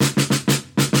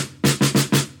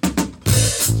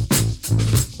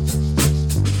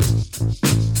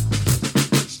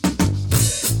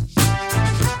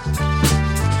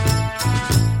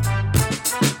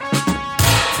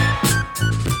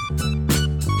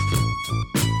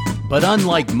But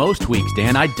unlike most weeks,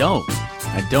 Dan, I don't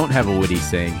have a witty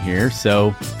saying here,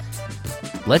 so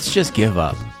let's just give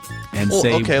up and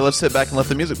say... Okay, let's sit back and let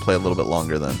the music play a little bit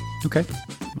longer then. Okay,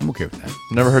 I'm okay with that.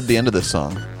 Never heard the end of this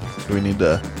song. Do we need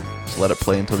to just let it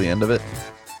play until the end of it?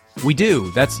 We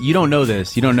do. You don't know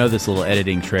this. You don't know this little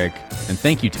editing trick. And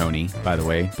thank you, Tony, by the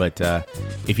way. But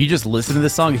if you just listen to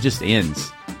this song, it just ends.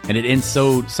 And it ends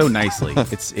so nicely.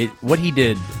 What he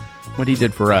did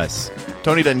for us.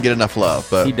 Tony doesn't get enough love,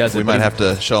 but he doesn't, we might have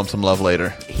to show him some love later.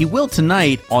 He will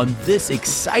tonight on this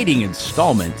exciting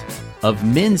installment of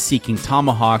Men Seeking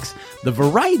Tomahawks, the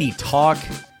variety talk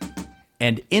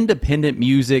and independent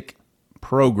music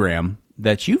program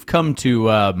that you've come to,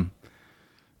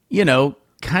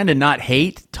 kind of not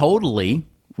hate totally,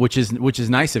 which is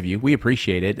nice of you. We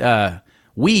appreciate it.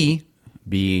 We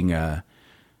being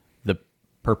the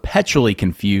perpetually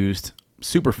confused,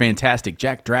 super fantastic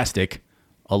Jack Drastic,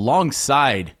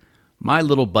 alongside my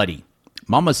little buddy,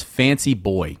 Mama's fancy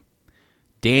boy,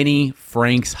 Danny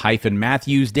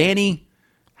Franks-Matthews. Danny,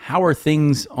 how are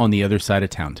things on the other side of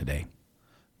town today?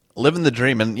 Living the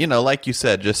dream, and like you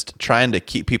said, just trying to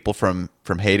keep people from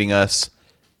hating us.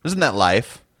 Isn't that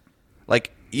life?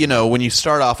 Like, when you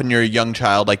start off and you're a young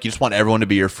child, like, you just want everyone to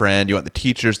be your friend. You want the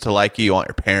teachers to like you. You want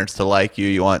your parents to like you.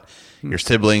 You want your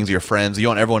siblings, your friends. You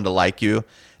want everyone to like you.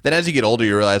 Then as you get older,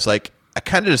 you realize, like, I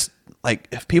kind of just, like,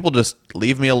 if people just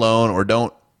leave me alone or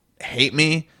don't hate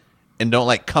me and don't,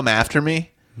 like, come after me,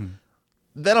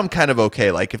 then I'm kind of okay.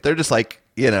 Like, if they're just like,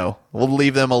 we'll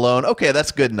leave them alone. Okay,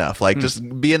 that's good enough. Like,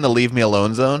 just be in the leave me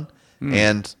alone zone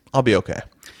and I'll be okay.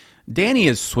 Danny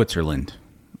is Switzerland.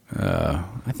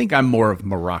 I think I'm more of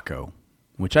Morocco,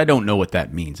 which I don't know what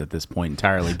that means at this point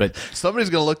entirely. But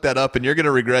somebody's going to look that up, and you're going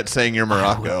to regret saying you're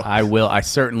Morocco. I will.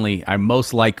 I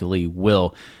most likely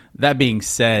will. That being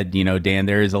said, Dan,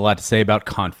 there is a lot to say about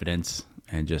confidence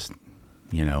and just,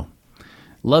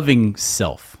 loving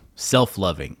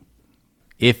self-loving,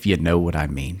 if you know what I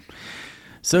mean.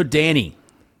 So, Danny,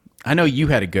 I know you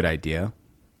had a good idea,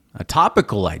 a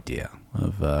topical idea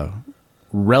of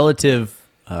relative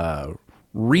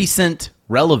recent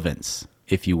relevance,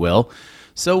 if you will.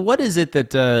 So what is it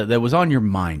that was on your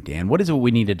mind, Dan? What is it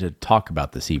we needed to talk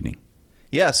about this evening?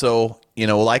 Yeah, so,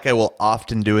 like I will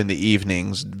often do in the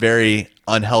evenings, very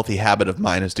unhealthy habit of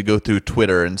mine is to go through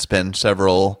Twitter and spend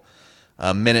several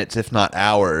minutes, if not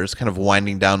hours, kind of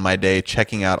winding down my day,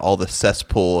 checking out all the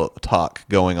cesspool talk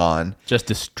going on. Just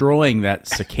destroying that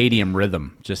circadian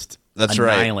rhythm, just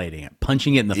annihilating it,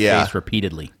 punching it in the face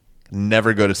repeatedly.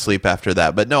 Never go to sleep after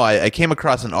that. But no, I came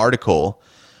across an article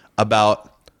about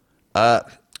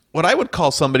what I would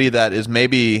call somebody that is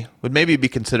would maybe be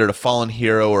considered a fallen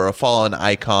hero or a fallen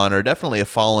icon or definitely a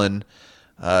fallen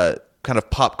kind of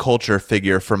pop culture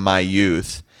figure from my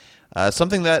youth.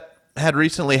 Something that had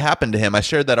recently happened to him. I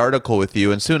shared that article with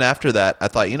you, and soon after that, I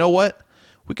thought, you know what?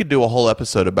 We could do a whole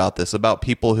episode about this, about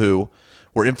people who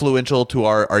were influential to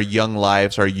our young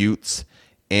lives, our youths,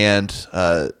 and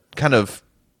kind of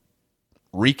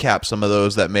recap some of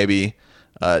those that maybe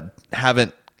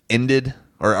haven't ended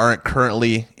or aren't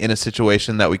currently in a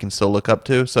situation that we can still look up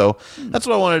to. So that's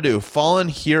what I want to do. Fallen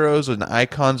heroes and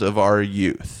icons of our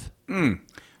youth.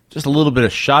 Just a little bit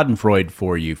of schadenfreude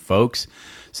for you folks.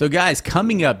 So guys,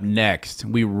 coming up next,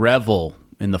 we revel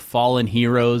in the fallen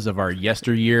heroes of our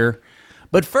yesteryear.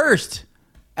 But first,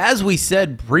 as we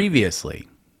said previously,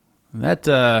 that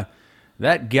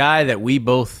guy that we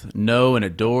both know and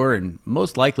adore, and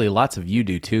most likely lots of you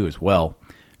do too as well,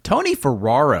 Tony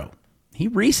Ferraro. He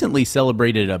recently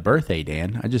celebrated a birthday,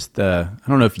 Dan. I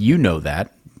don't know if you know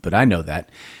that, but I know that.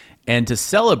 And to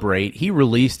celebrate, he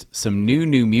released some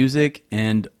new music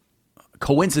and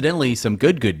coincidentally some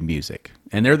good music.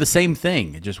 And they're the same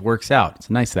thing. It just works out. It's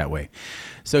nice that way.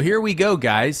 So here we go,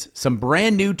 guys. Some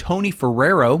brand new Tony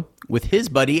Ferraro with his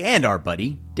buddy and our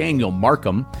buddy, Daniel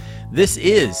Markham. This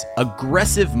is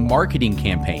Aggressive Marketing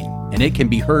Campaign, and it can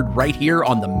be heard right here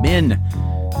on the Men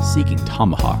Seeking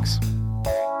Tomahawks.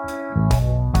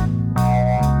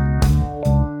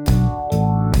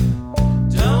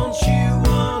 Don't you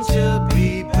want to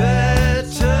be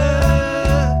better?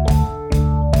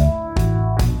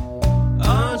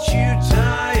 Aren't you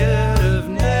tired of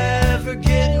never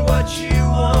getting what you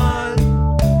want?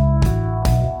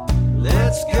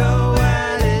 Let's go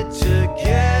at it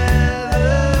together.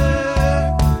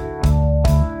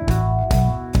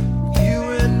 You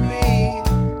and me,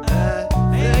 I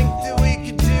think that we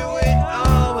could do it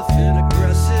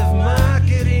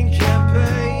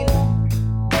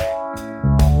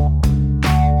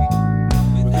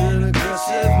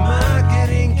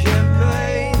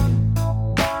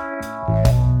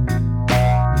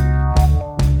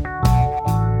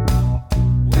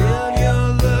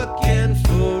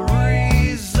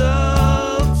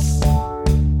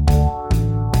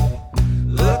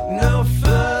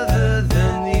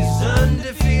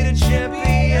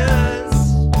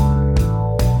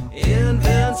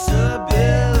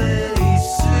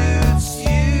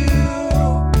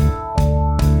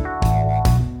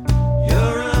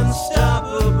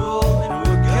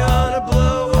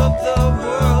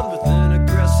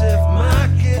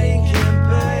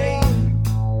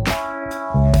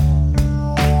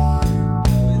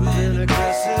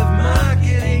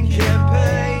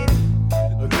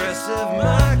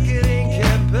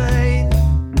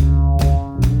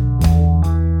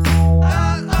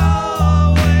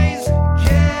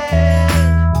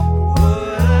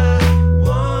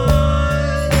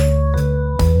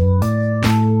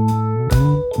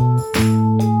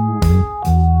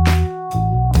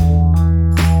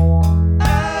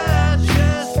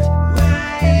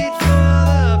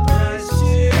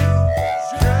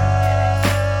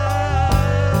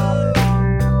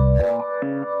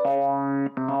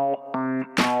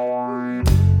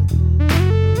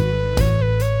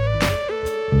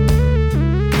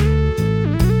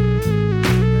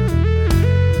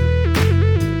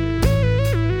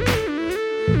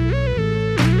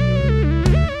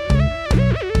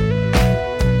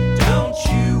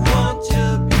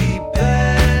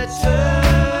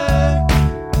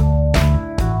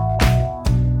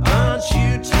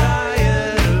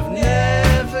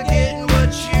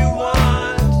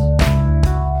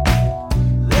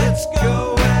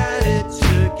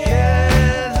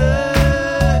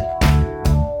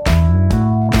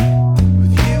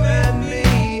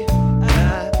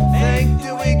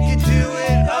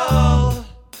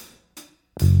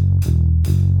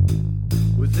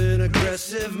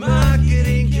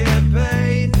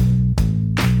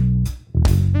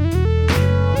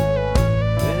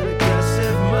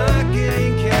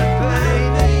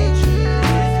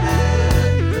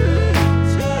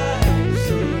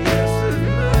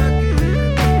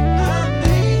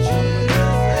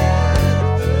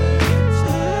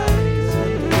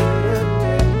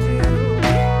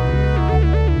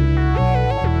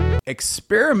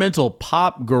experimental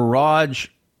pop garage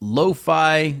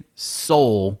lo-fi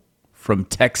soul from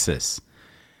Texas.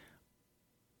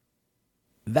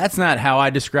 That's not how I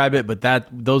describe it, but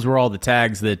those were all the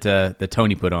tags that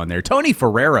Tony put on there. Tony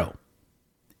Ferrero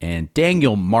and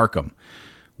Daniel Markham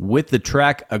with the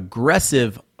track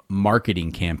Aggressive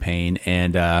Marketing Campaign.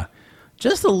 And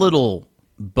just a little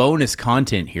bonus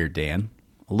content here, Dan.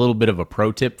 A little bit of a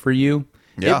pro tip for you.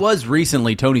 Yeah. It was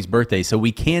recently Tony's birthday, so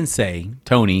we can say,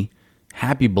 Tony,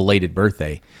 happy belated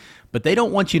birthday. But they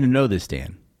don't want you to know this,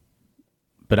 Dan.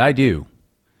 But I do.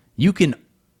 You can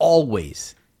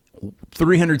always,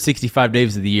 365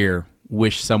 days of the year,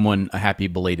 wish someone a happy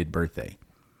belated birthday.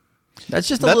 That's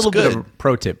just a little bit of a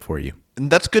pro tip for you. And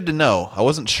that's good to know. I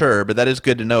wasn't sure, but that is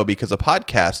good to know because a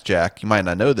podcast, Jack, you might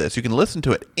not know this, you can listen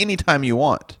to it anytime you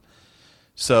want.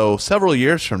 So several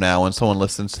years from now, when someone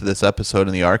listens to this episode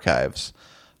in the archives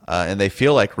and they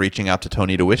feel like reaching out to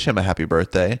Tony to wish him a happy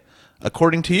birthday,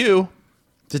 according to you,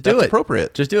 just do that's it.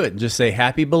 Appropriate. Just do it. Just say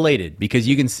happy belated because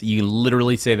you can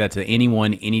literally say that to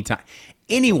anyone, anytime.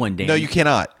 Anyone, Dan. No, you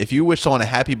cannot. If you wish someone a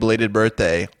happy belated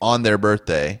birthday on their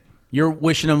birthday, you're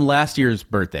wishing them last year's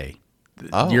birthday.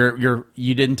 Oh.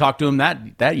 You didn't talk to them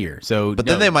that year. So, but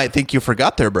then they might think you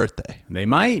forgot their birthday. They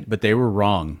might, but they were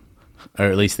wrong. Or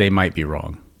at least they might be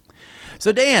wrong.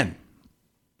 So, Dan,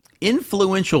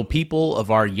 influential people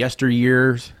of our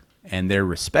yesteryears and their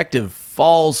respective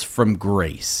falls from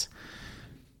grace.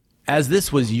 As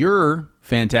this was your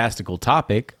fantastical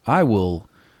topic, I will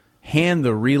hand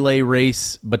the relay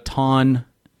race baton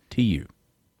to you.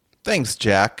 Thanks,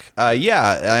 Jack.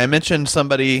 I mentioned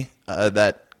somebody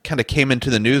that kind of came into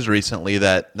the news recently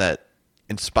that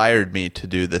inspired me to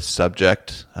do this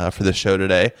subject for the show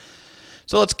today.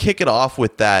 So let's kick it off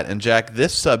with that. And Jack,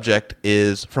 this subject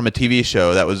is from a TV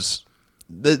show that was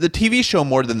the TV show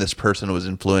more than this person was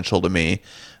influential to me.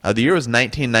 The year was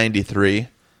 1993.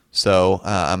 So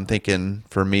I'm thinking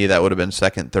for me that would have been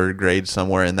second, third grade,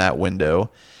 somewhere in that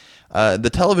window. The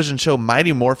television show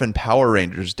Mighty Morphin Power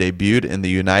Rangers debuted in the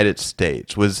United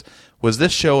States. Was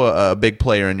this show a big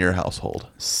player in your household?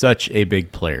 Such a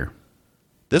big player.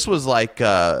 This was like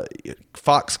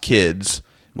Fox Kids,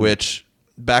 which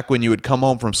back when you would come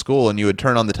home from school and you would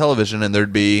turn on the television and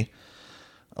there'd be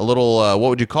a little, what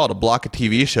would you call it, a block of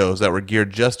TV shows that were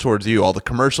geared just towards you. All the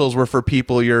commercials were for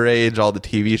people your age. All the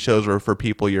TV shows were for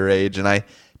people your age. And I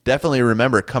definitely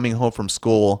remember coming home from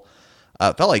school,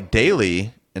 it felt like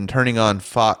daily, and turning on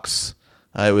Fox.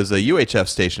 It was a UHF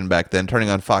station back then, turning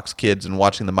on Fox Kids and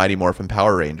watching the Mighty Morphin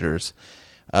Power Rangers.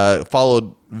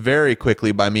 Followed very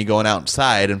quickly by me going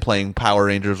outside and playing Power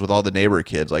Rangers with all the neighbor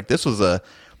kids. Like this was a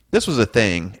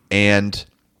thing, and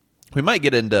we might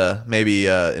get into maybe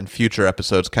in future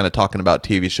episodes kind of talking about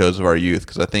TV shows of our youth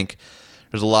because I think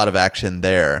there's a lot of action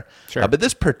there. Sure. But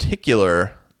this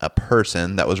particular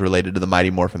person that was related to the Mighty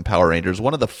Morphin Power Rangers,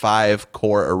 one of the 5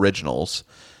 core originals.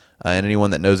 And anyone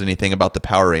that knows anything about the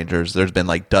Power Rangers, there's been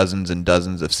like dozens and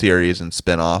dozens of series and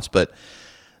spin-offs, but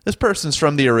this person's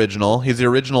from the original. He's the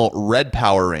original Red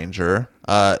Power Ranger.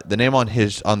 The name on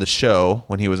the show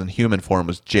when he was in human form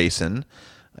was Jason.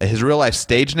 His real-life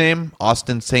stage name,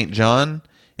 Austin St. John,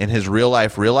 and his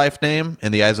real-life name,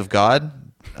 in the eyes of God,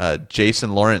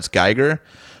 Jason Lawrence Geiger.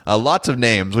 Lots of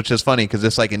names, which is funny because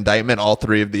it's like indictment. All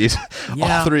three of these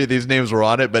names were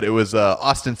on it, but it was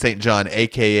Austin St. John,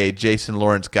 aka Jason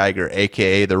Lawrence Geiger,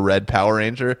 aka the Red Power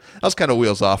Ranger. That was kind of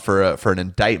wheels off for an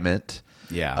indictment.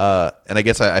 Yeah. And I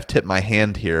guess I've tipped my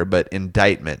hand here, but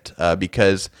indictment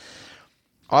because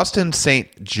Austin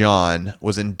St. John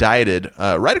was indicted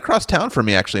right across town from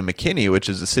me, actually, McKinney, which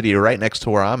is the city right next to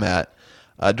where I'm at,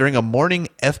 during a morning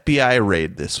FBI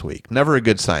raid this week. Never a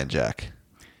good sign, Jack.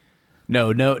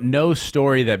 No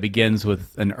story that begins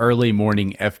with an early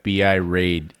morning FBI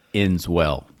raid ends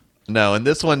well. No, and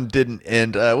this one didn't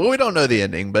end. Well, we don't know the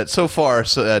ending, but so far,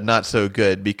 not so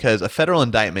good because a federal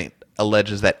indictment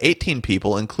alleges that 18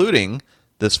 people, including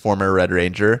this former Red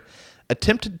Ranger,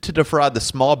 attempted to defraud the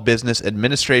Small Business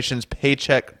Administration's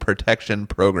Paycheck Protection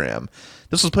Program.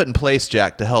 This was put in place,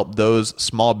 Jack, to help those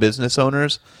small business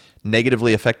owners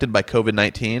negatively affected by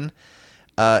COVID-19.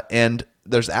 And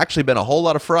there's actually been a whole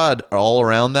lot of fraud all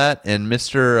around that, and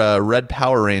Mr. Red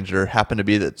Power Ranger happened to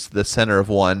be the center of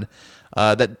one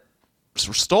that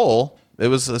stole, it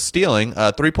was stealing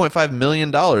 $3.5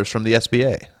 million from the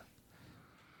SBA.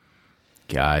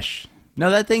 Gosh.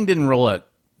 No, that thing didn't roll out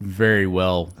very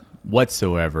well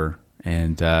whatsoever,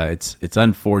 and it's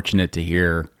unfortunate to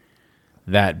hear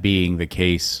that being the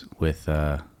case with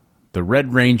the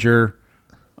Red Ranger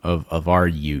of our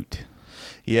Ute.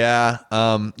 Yeah,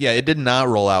 it did not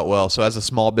roll out well. So as a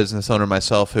small business owner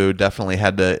myself who definitely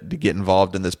had to get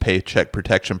involved in this paycheck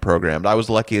protection program, I was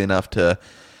lucky enough to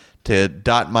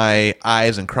dot my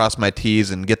I's and cross my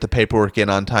T's and get the paperwork in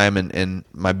on time, and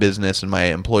my business and my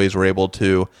employees were able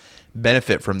to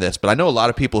benefit from this. But I know a lot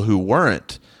of people who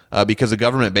weren't, because the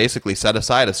government basically set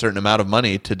aside a certain amount of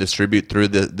money to distribute through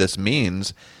this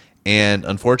means. And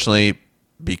unfortunately,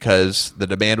 because the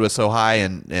demand was so high,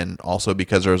 and also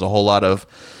because there was a whole lot of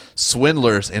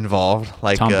swindlers involved,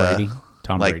 like Tom Brady.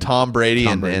 Tom Brady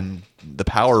and the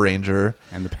Power Ranger,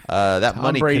 And that Tom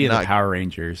money Brady could and not. the Power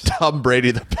Rangers. Tom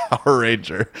Brady, the Power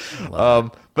Ranger.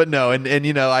 But no, and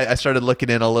I started looking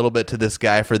in a little bit to this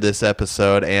guy for this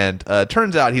episode, and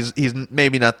turns out he's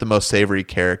maybe not the most savory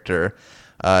character.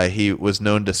 He was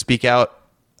known to speak out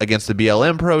against the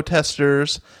BLM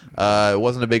protesters.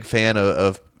 Wasn't a big fan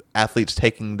of athletes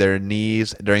taking their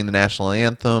knees during the national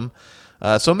anthem.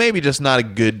 So maybe just not a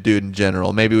good dude in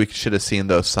general. Maybe we should have seen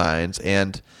those signs.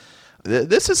 And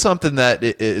this is something that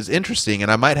is interesting,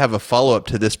 and I might have a follow-up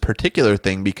to this particular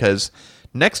thing, because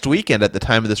next weekend at the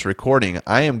time of this recording,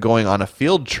 I am going on a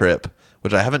field trip,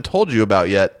 which I haven't told you about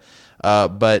yet.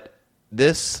 But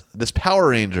this Power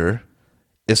Ranger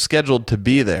is scheduled to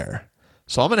be there.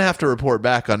 So I'm going to have to report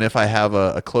back on if I have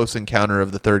a close encounter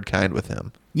of the third kind with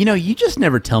him. You just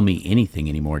never tell me anything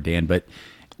anymore, Dan. But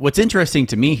what's interesting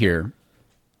to me here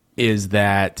is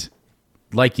that,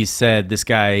 like you said, this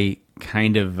guy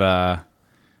kind of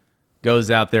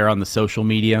goes out there on the social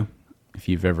media, if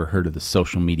you've ever heard of the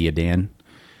social media, Dan,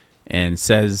 and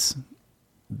says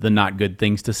the not good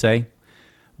things to say.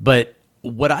 But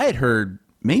what I had heard,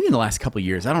 maybe in the last couple of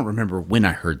years, I don't remember when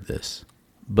I heard this,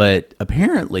 but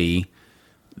apparently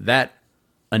that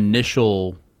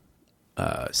initial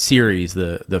series,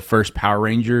 the first Power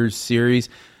Rangers series,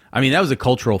 I mean, that was a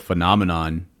cultural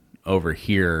phenomenon over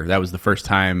here. That was the first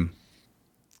time,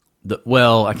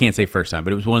 I can't say first time,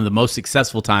 but it was one of the most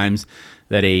successful times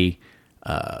that a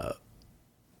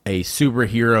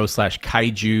superhero /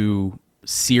 kaiju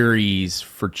series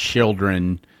for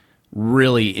children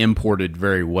really imported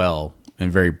very well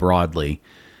and very broadly.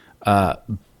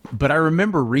 But I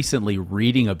remember recently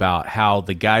reading about how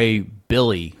the guy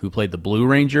Billy, who played the Blue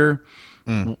Ranger,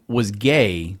 was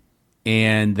gay,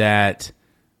 and that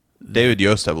David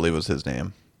Yost, I believe, was his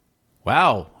name.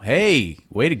 wow, hey,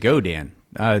 way to go, Dan.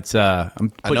 I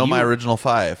know my original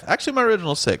 5. Actually, my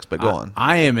original 6, but go on.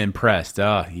 I am impressed.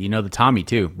 The Tommy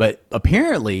too. But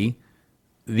apparently,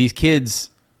 these kids,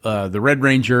 the Red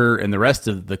Ranger and the rest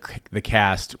of the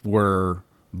cast, were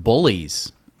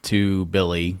bullies to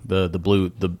Billy,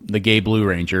 the gay Blue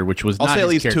Ranger, which was I'll not say at his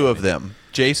least character. 2 of them.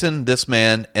 Jason, this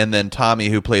man, and then Tommy,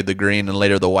 who played the Green and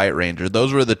later the White Ranger.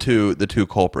 Those were the two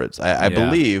culprits. I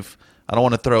believe. I don't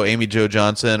want to throw Amy Jo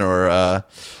Johnson or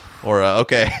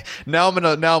okay. Now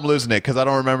I'm losing it because I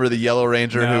don't remember the Yellow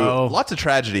Ranger No. who lots of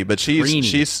tragedy, but Greenie.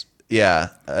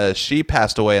 she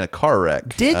passed away in a car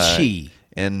wreck. Did she?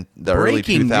 In the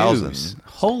Breaking early 2000s. news.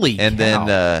 Holy And cow.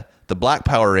 then the Black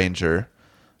Power Ranger,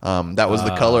 that was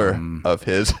the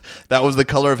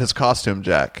color of his costume,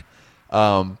 Jack.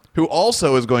 Who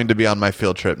also is going to be on my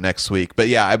field trip next week. But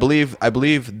yeah, I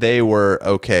believe they were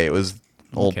okay. It was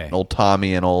old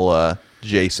Tommy and old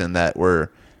Jason that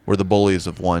were the bullies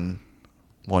of one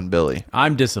Billy.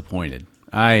 I'm disappointed.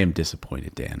 I am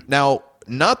disappointed, Dan. Now,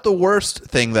 not the worst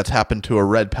thing that's happened to a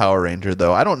Red Power Ranger,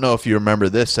 though. I don't know if you remember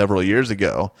this several years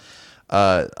ago.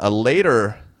 A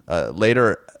later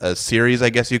series, I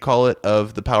guess you call it,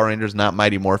 of the Power Rangers, not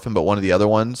Mighty Morphin, but one of the other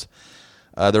ones.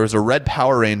 There was a Red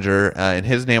Power Ranger, and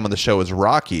his name on the show was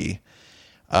Rocky.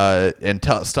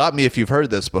 Stop me if you've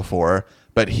heard this before,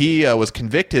 but he was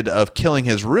convicted of killing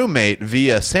his roommate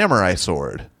via samurai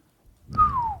sword.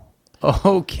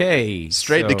 Okay.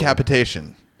 Straight so-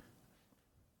 decapitation.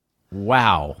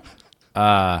 Wow.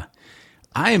 I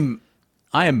am.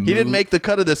 He didn't make the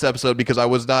cut of this episode because I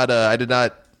did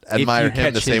not admire you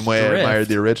him the catch same his way I drift. admired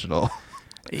the original.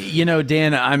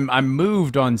 Dan, I'm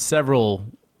moved on several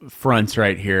fronts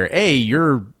right here.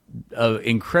 Your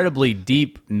incredibly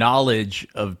deep knowledge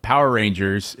of Power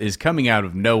Rangers is coming out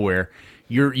of nowhere.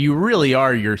 You really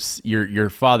are your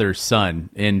father's son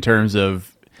in terms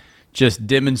of just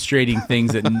demonstrating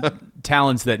things that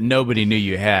talents that nobody knew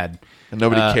you had. And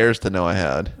nobody cares to know I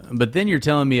had. But then you're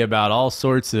telling me about all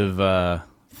sorts of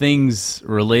things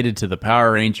related to the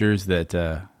Power Rangers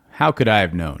that how could I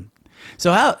have known?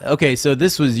 So so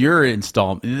this was your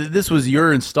installment. This was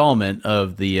your installment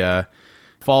of the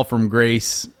Fall from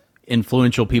Grace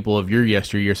influential people of your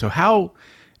yesteryear. So how,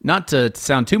 not to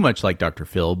sound too much like Dr.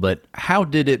 Phil, but how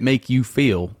did it make you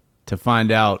feel to find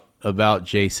out about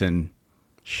Jason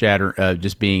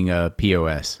just being a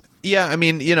POS. Yeah, I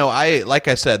mean, like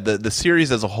I said, the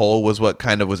series as a whole was what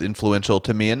kind of was influential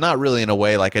to me, and not really in a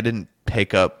way like I didn't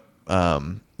take up,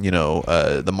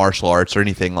 the martial arts or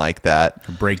anything like that.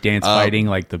 Breakdance fighting,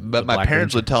 like the. But the my Black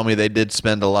parents Ranger. would tell me they did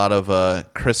spend a lot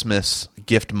of Christmas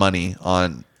gift money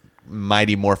on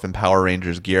Mighty Morphin Power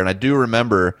Rangers gear, and I do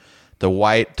remember the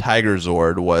white Tiger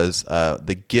Zord was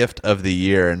the gift of the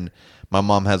year, and my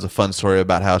mom has a fun story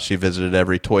about how she visited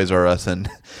every Toys R Us in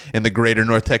the greater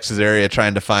North Texas area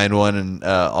trying to find one and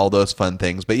all those fun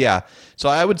things. But yeah, so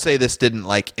I would say this didn't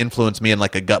like influence me in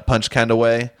like a gut punch kind of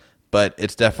way, but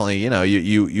it's definitely,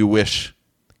 you wish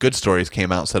good stories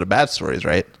came out instead of bad stories,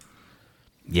 right?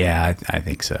 Yeah, I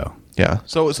think so. Yeah.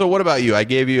 So what about you? I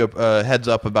gave you a heads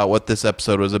up about what this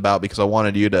episode was about because I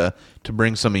wanted you to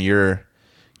bring some of your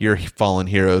fallen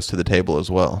heroes to the table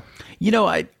as well.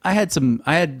 I had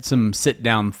some sit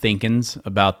down thinkings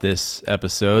about this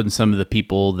episode and some of the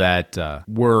people that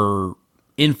were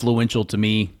influential to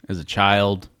me as a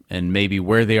child and maybe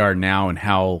where they are now and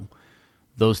how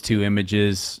those two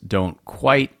images don't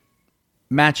quite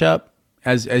match up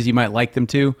as you might like them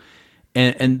to.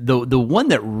 And the one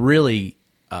that really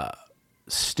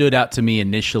stood out to me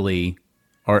initially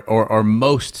or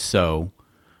most so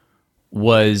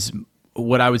was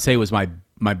what I would say was my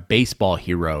baseball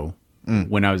hero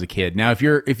when I was a kid. Now, if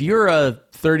you're a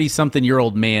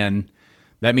 30-something-year-old man,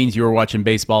 that means you were watching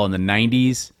baseball in the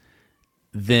 90s,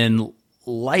 then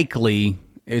likely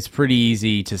it's pretty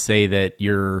easy to say that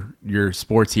your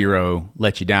sports hero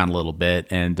let you down a little bit.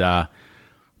 And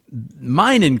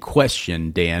mine in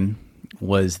question, Dan,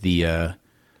 was the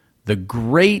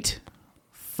great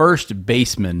first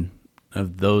baseman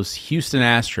of those Houston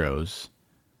Astros,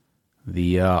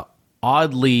 the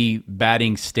oddly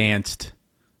batting stanced,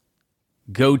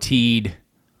 goateed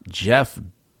Jeff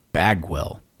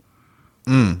Bagwell.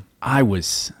 I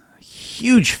was a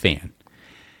huge fan,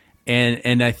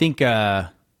 and I think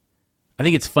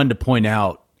it's fun to point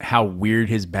out how weird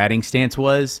his batting stance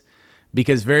was,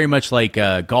 because very much like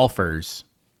golfers,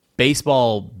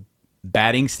 baseball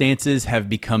batting stances have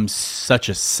become such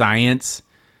a science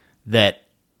that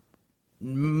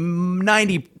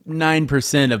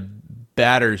 99% of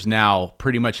batters now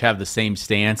pretty much have the same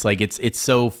stance. Like it's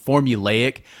so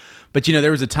formulaic. But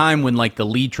there was a time when like the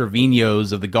Lee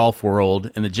Trevino's of the golf world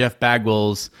and the Jeff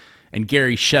Bagwells and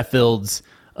Gary Sheffields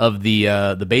of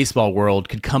the baseball world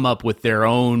could come up with their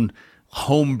own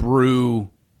homebrew,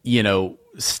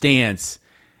 stance.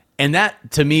 And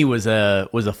that to me was a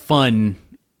fun,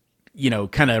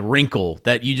 kind of wrinkle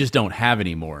that you just don't have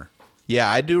anymore. Yeah,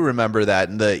 I do remember that.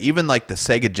 And even like the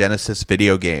Sega Genesis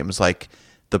video games, like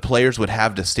the players would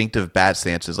have distinctive bat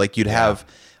stances. Like you'd have,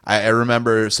 I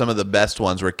remember some of the best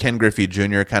ones where Ken Griffey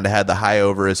Jr. kind of had the high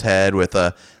over his head with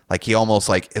he almost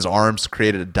like his arms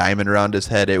created a diamond around his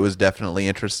head. It was definitely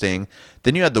interesting.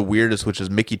 Then you had the weirdest, which is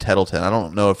Mickey Tettleton. I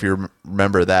don't know if you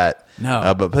remember that.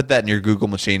 No. But put that in your Google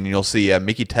machine and you'll see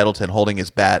Mickey Tettleton holding his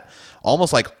bat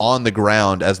almost like on the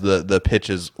ground as the pitch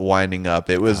is winding up.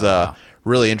 It was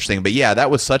really interesting. But yeah,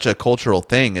 that was such a cultural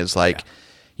thing, is like,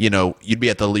 you'd be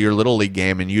at your Little League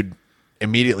game and you'd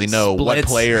immediately know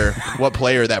Splits. what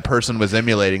player that person was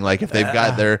emulating. Like if they've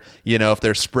got their, if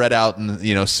they're spread out in,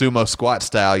 sumo squat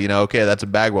style, okay, that's a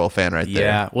Bagwell fan right there.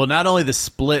 Yeah. Well, not only the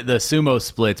sumo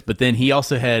splits, but then he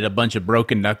also had a bunch of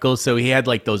broken knuckles. So he had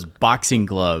like those boxing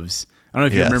gloves. I don't know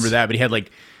if you remember that, but he had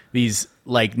like these,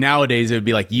 like nowadays it would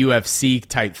be like UFC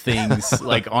type things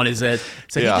like on his head.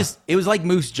 So it was like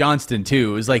Moose Johnston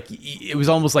too. It was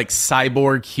almost like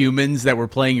cyborg humans that were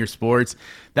playing your sports.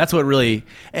 That's what really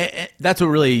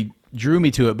drew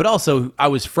me to it. But also I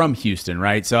was from Houston,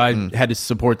 right? So I had to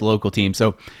support the local team.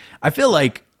 So I feel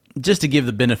like, just to give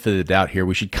the benefit of the doubt here,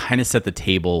 we should kind of set the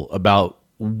table about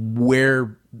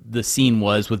where the scene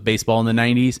was with baseball in the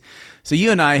 90s. So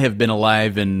you and I have been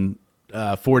alive in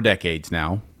 4 decades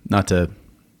now. Not to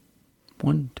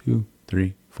 1, 2,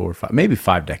 3, 4, 5, maybe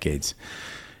 5 decades.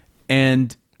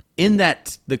 And in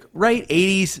that, the right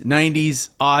 80s, 90s,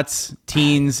 aughts,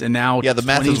 teens, and now Yeah, the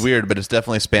math 20s, is weird, but it's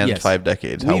definitely spanned Yes. 5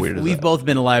 decades. How weird is We've that? both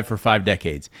been alive for 5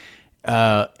 decades.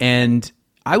 And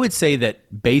I would say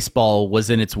that baseball was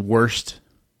in its worst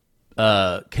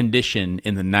condition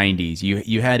in the 90s.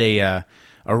 You had a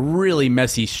really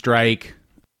messy strike,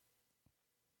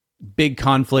 big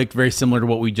conflict, very similar to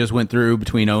what we just went through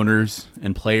between owners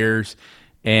and players,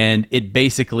 and it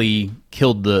basically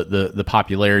killed the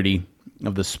popularity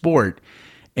of the sport.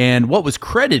 And what was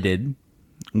credited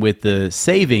with the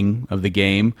saving of the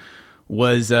game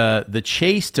was the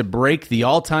chase to break the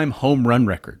all-time home run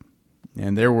record.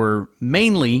 And there were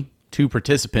mainly 2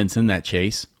 participants in that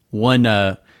chase.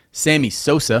 One, Sammy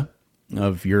Sosa,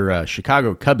 of your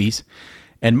Chicago Cubbies,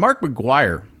 and Mark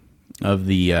McGwire of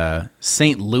the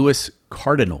St. Louis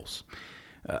Cardinals.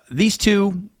 These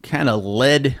two kind of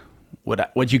led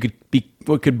what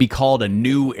could be called a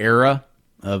new era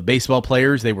of baseball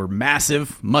players. They were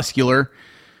massive, muscular,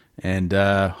 and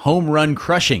home run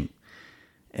crushing.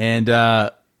 And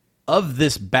of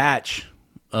this batch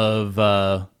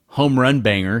of home run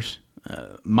bangers,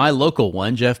 my local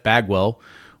one, Jeff Bagwell,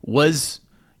 was,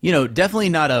 definitely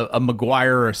not a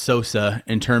McGwire or a Sosa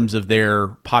in terms of their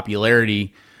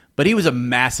popularity, but he was a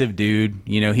massive dude.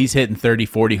 He's hitting 30,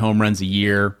 40 home runs a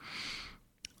year.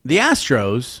 The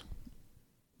Astros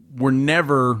were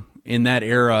never in that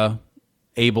era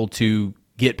able to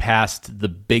get past the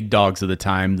big dogs of the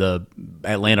time, the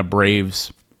Atlanta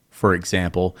Braves, for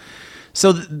example.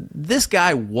 So this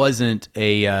guy he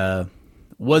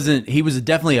was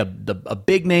definitely a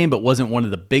big name, but wasn't one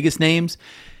of the biggest names.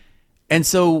 And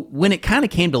so when it kind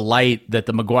of came to light that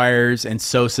the McGwires and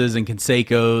Sosas and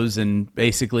Cansecos and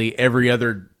basically every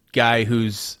other guy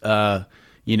who's,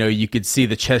 you could see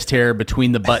the chest hair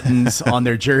between the buttons on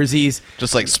their jerseys.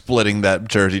 Just like splitting that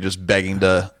jersey, just begging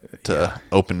to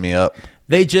open me up.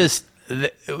 They just,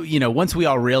 once we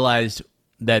all realized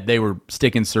that they were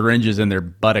sticking syringes in their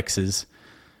buttocks,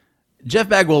 Jeff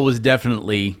Bagwell was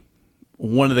definitely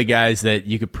one of the guys that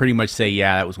you could pretty much say,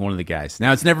 yeah, that was one of the guys.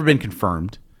 Now, it's never been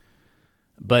confirmed,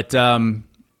 but that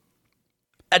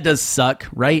does suck,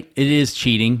 right? It is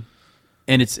cheating,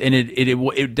 and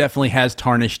it definitely has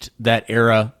tarnished that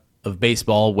era of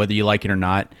baseball, whether you like it or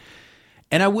not.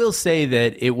 And I will say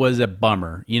that it was a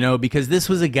bummer, because this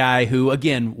was a guy who,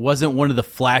 again, wasn't one of the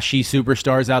flashy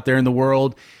superstars out there in the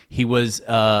world. He was,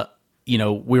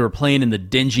 we were playing in the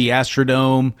dingy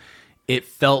Astrodome. It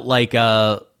felt like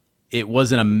it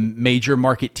wasn't a major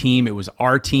market team. It was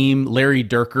our team. Larry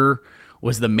Durker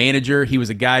was the manager. He was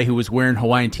a guy who was wearing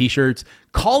Hawaiian T-shirts,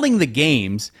 calling the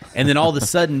games, and then all of a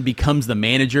sudden becomes the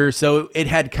manager. So it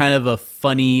had kind of a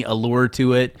funny allure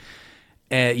to it.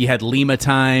 You had Lima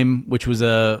Time, which was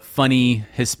a funny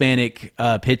Hispanic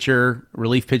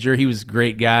relief pitcher. He was a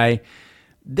great guy.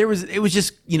 It was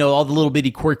just, all the little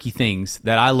bitty quirky things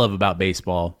that I love about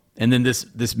baseball. And then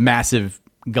this massive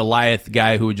Goliath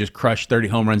guy who would just crush 30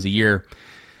 home runs a year.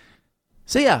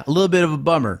 So yeah, a little bit of a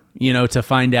bummer, to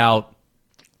find out,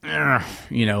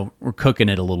 we're cooking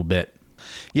it a little bit.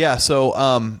 Yeah,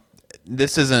 so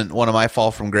this isn't one of my fall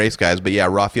from grace guys, but yeah,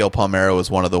 Rafael Palmeiro was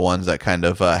one of the ones that kind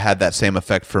of had that same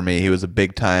effect for me. He was a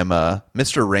big time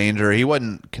Mr. Ranger. He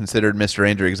wasn't considered Mr.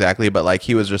 Ranger exactly, but like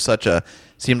he was just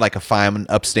seemed like a fine,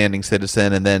 upstanding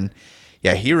citizen. And then,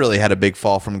 yeah, he really had a big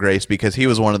fall from grace because he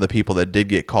was one of the people that did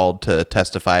get called to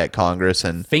testify at Congress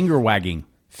and finger wagging,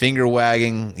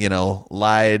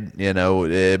 lied,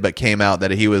 but came out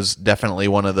that he was definitely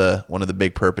one of the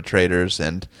big perpetrators.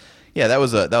 And yeah, that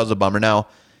was a bummer. Now,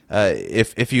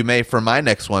 if you may, for my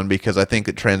next one, because I think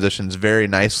it transitions very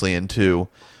nicely into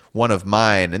one of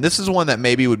mine, and this is one that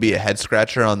maybe would be a head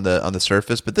scratcher on the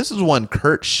surface, but this is one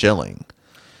Curt Schilling.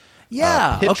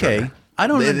 Yeah. Pitcher. Okay. I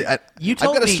don't know. You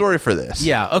told I've got me a story for this.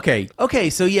 Yeah. Okay.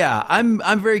 So yeah,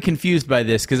 I'm very confused by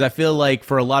this because I feel like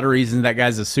for a lot of reasons that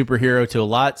guy's a superhero to a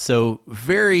lot. So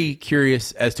very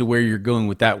curious as to where you're going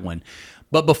with that one.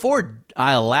 But before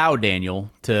I allow Daniel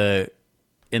to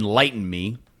enlighten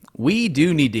me, we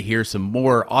do need to hear some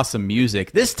more awesome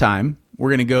music. This time we're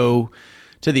going to go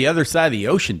to the other side of the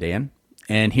ocean, Dan,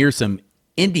 and hear some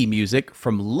indie music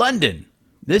from London.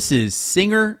 This is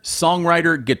singer,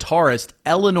 songwriter, guitarist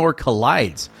Eleanor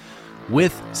Collides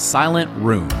with Silent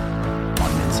Room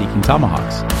on Men Seeking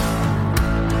Tomahawks.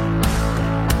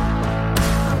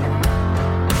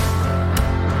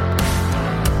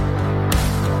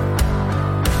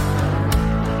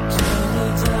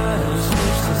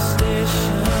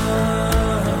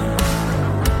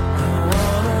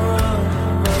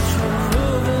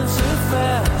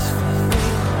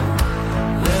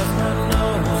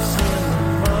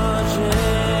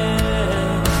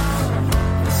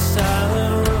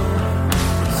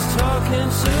 Talking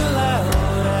too loud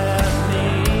at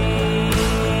me.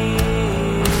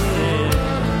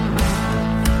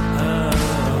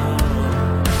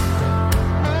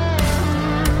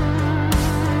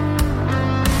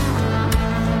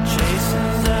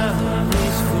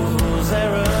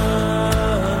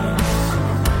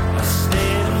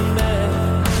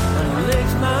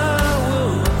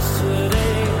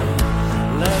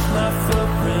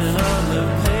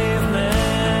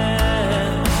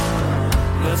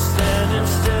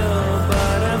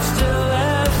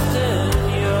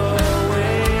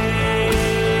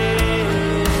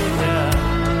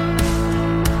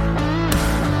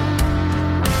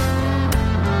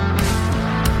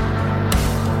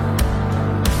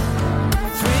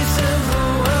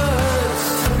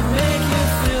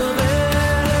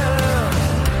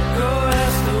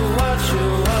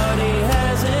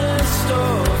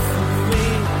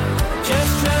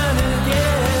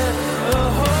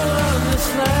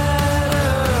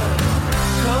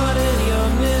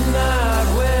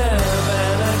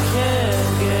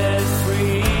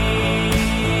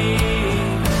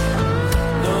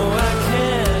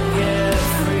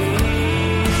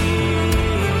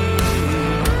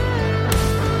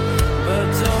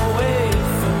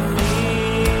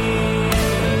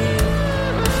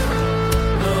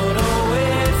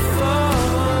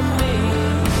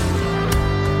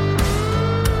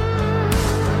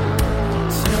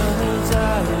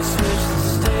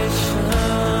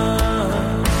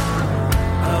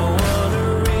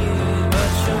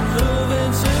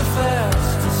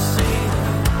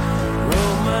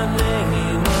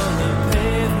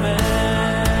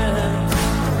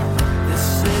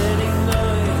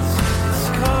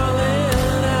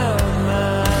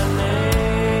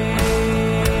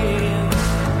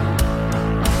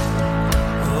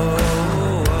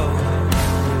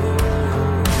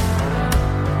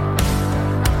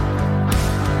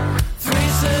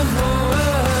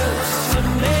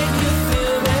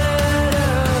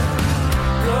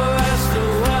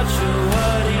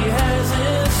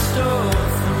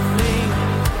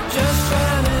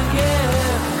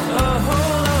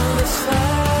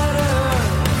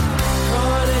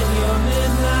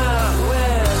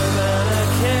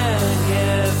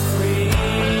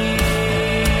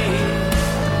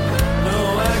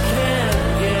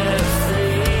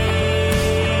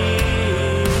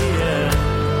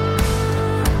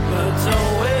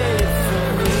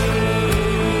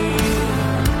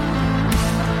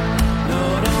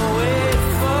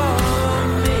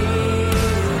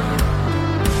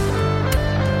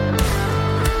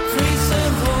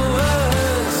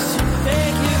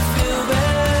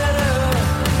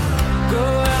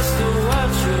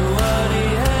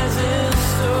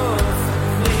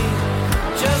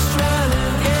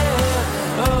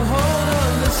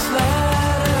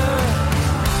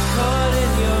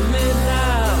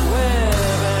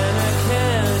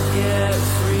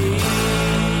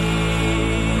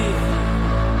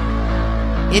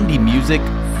 indie music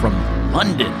from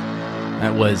London.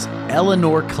 That was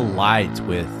Eleanor Collides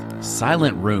with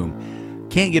Silent Room.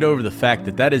 Can't get over the fact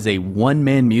that that is a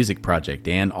one-man music project,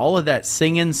 and all of that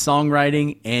singing,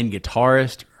 songwriting, and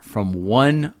guitarist from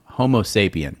one Homo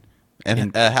sapien.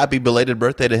 And a happy belated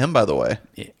birthday to him, by the way.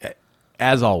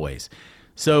 As always.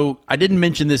 So I didn't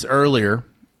mention this earlier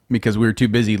because we were too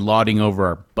busy lauding over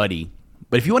our buddy.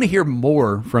 But if you want to hear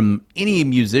more from any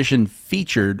musician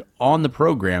featured on the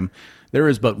program, there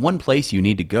is but one place you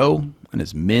need to go, and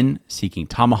it's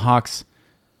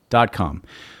menseekingtomahawks.com.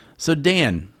 So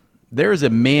Dan, there is a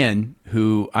man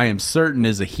who I am certain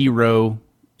is a hero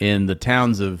in the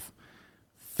towns of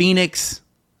Phoenix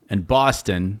and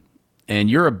Boston, and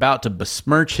you're about to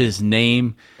besmirch his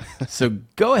name. So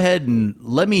go ahead and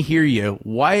let me hear you.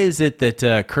 Why is it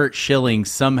that Curt Schilling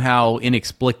somehow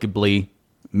inexplicably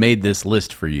made this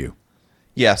list for you?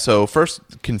 Yeah, so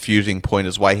first confusing point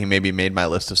is why he maybe made my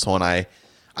list of someone I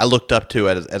looked up to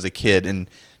as a kid. And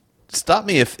stop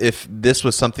me if this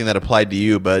was something that applied to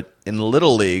you, but in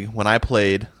Little League, when I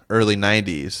played early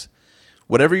 90s,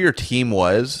 whatever your team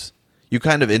was, you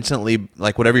kind of instantly,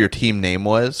 like whatever your team name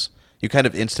was, you kind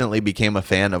of instantly became a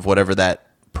fan of whatever that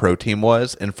pro team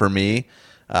was. And for me,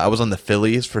 I was on the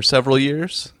Phillies for several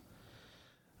years.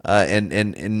 And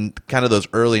in kind of those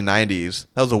early 90s,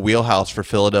 that was a wheelhouse for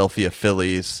Philadelphia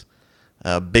Phillies,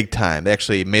 big time. They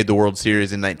actually made the World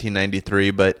Series in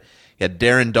 1993, but yeah,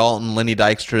 Darren Daulton, Lenny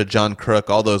Dykstra, John Crook,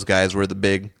 all those guys were the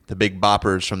big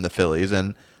boppers from the Phillies,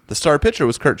 and the star pitcher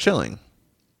was Curt Schilling.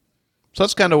 So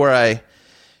that's kind of where I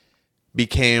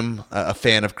became a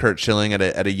fan of Curt Schilling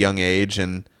at a young age,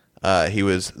 and he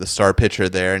was the star pitcher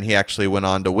there, and he actually went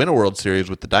on to win a World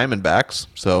Series with the Diamondbacks,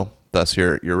 so thus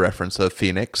your reference of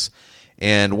Phoenix,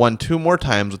 and won 2 more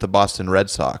times with the Boston Red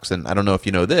Sox. And I don't know if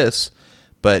you know this,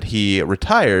 but he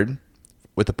retired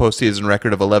with a postseason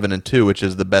record of 11-2, which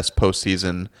is the best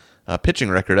postseason pitching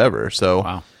record ever. So,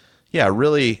 wow. Yeah,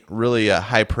 really, really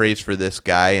high praise for this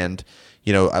guy. And,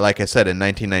 you know, like I said, in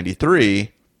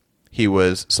 1993, he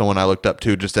was someone I looked up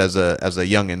to just as a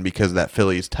youngin' because of that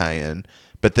Phillies tie-in.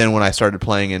 But then when I started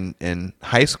playing in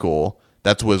high school,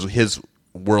 that was his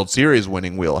World Series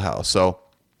winning wheelhouse. So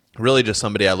really just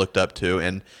somebody I looked up to,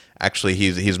 and actually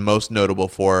he's most notable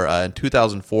for in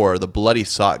 2004 the Bloody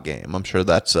Sock game. I'm sure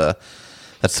that's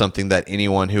something that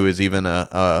anyone who is even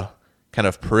a kind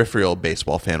of peripheral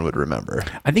baseball fan would remember.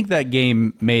 I think that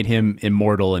game made him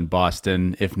immortal in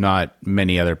Boston, if not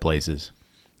many other places.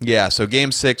 Yeah, so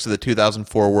Game 6 of the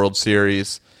 2004 World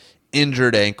Series,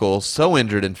 injured ankle, so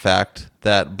injured in fact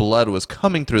that blood was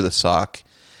coming through the sock.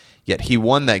 Yet he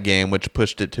won that game, which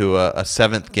pushed it to a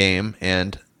 7th game,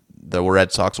 and the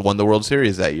Red Sox won the World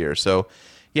Series that year. So,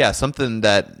 yeah, something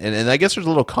that, and I guess there's a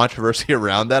little controversy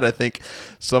around that. I think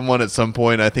someone at some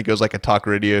point, I think it was like a talk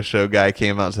radio show guy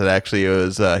came out and said actually it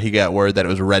was he got word that it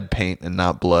was red paint and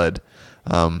not blood.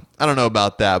 I don't know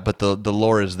about that, but the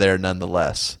lore is there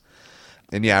nonetheless.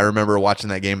 And yeah, I remember watching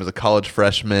that game as a college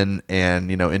freshman, and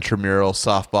you know, intramural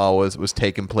softball was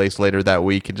taking place later that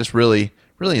week, and just really,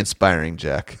 really inspiring,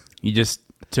 Jack. You just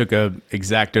took a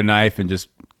X-Acto knife and just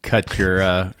cut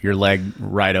your leg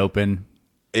right open,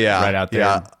 right out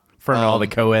there in front of all the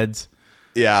co-eds.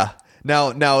 Yeah.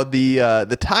 Now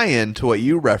the tie-in to what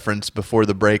you referenced before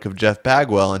the break of Jeff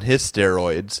Bagwell and his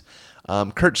steroids,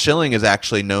 Curt Schilling is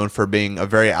actually known for being a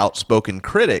very outspoken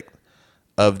critic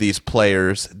of these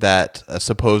players that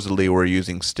supposedly were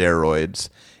using steroids,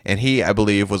 and he, I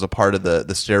believe, was a part of the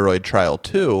steroid trial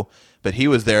too. But he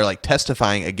was there like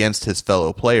testifying against his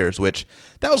fellow players, which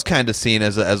that was kind of seen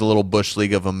as a little Bush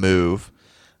League of a move.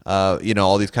 You know,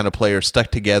 all these kind of players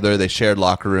stuck together. They shared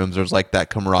locker rooms. There's like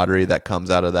that camaraderie that comes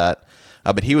out of that.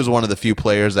 But he was one of the few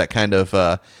players that kind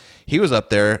of he was up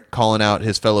there calling out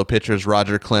his fellow pitchers,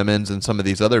 Roger Clemens and some of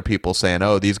these other people, saying,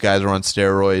 oh, these guys are on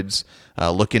steroids.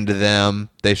 Look into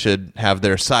them. They should have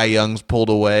their Cy Youngs pulled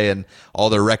away, and all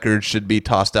their records should be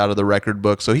tossed out of the record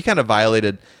book. So he kind of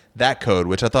violated that code,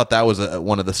 which I thought that was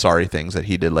one of the sorry things that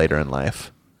he did later in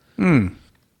life. You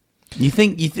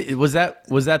think was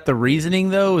that the reasoning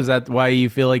though? Is that why you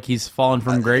feel like he's fallen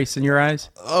from grace in your eyes?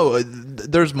 Oh,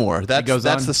 there's more.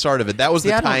 That's the start of it. That was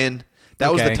the tie-in.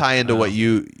 That was the tie-in to what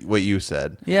you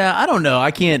said. Yeah, I don't know.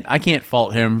 I can't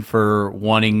fault him for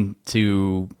wanting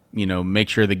to, you know, make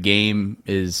sure the game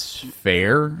is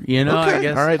fair. You know, okay. I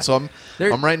guess. All right, so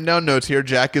I'm writing down notes here.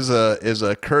 Jack is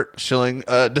a Curt Schilling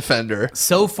defender.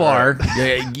 So far,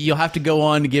 you'll have to go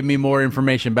on to give me more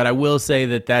information, but I will say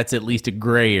that that's at least a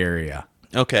gray area.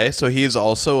 Okay, so he's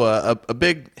also a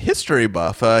big history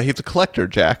buff. He's a collector,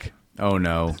 Jack. Oh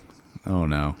no.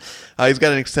 He's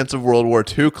got an extensive World War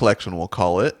II collection, we'll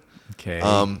call it. Okay.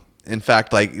 In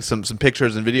fact, like some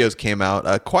pictures and videos came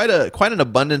out. Quite an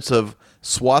abundance of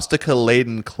swastika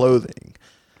laden clothing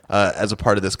as a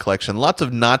part of this collection. Lots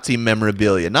of Nazi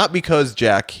memorabilia. Not because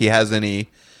Jack he has any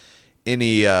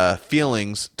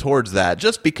feelings towards that,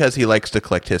 just because he likes to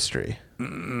collect history.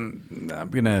 I'm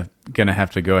gonna have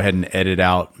to go ahead and edit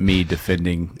out me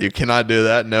defending. You cannot do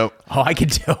that. Nope. Oh, I can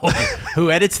tell.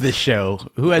 Who edits this show?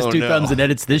 Who has two no. thumbs and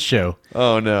edits this show?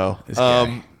 Oh no. This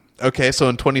guy. Okay, so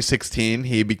in 2016,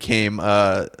 he became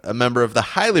a member of the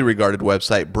highly regarded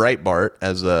website Breitbart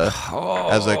as a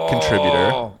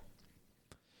contributor.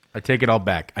 I take it all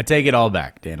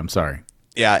back, Dan. I'm sorry.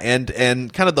 Yeah,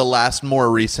 and kind of the last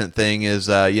more recent thing is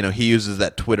he uses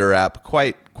that Twitter app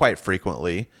quite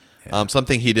frequently. Yeah.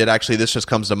 Something he did, actually, this just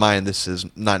comes to mind. This is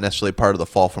not necessarily part of the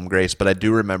fall from grace, but I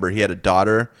do remember he had a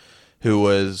daughter who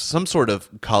was some sort of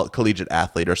collegiate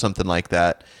athlete or something like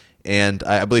that. And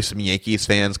I believe some Yankees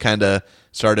fans kind of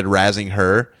started razzing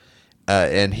her.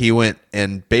 And he went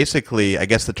and basically, I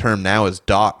guess the term now is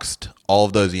doxed all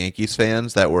of those Yankees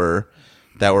fans that were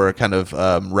kind of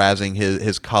razzing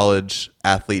his college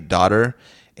athlete daughter.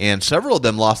 And several of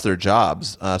them lost their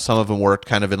jobs. Some of them worked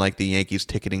kind of in like the Yankees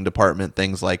ticketing department,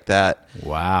 things like that.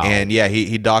 Wow. And yeah,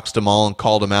 he doxed them all and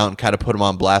called them out and kind of put them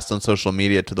on blast on social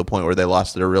media to the point where they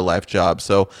lost their real life jobs.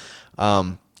 So,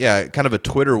 yeah, kind of a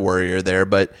Twitter warrior there.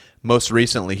 But most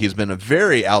recently, he's been a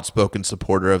very outspoken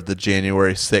supporter of the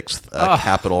January 6th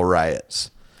Capitol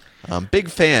riots. Big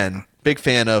fan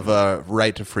of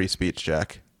right to free speech,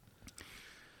 Jack.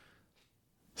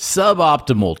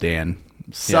 Suboptimal, Dan.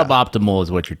 Suboptimal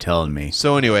is what you're telling me.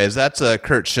 So, anyways, that's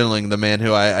Kurt Schilling, the man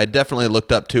who I definitely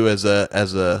looked up to as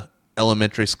a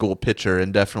elementary school pitcher,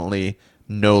 and definitely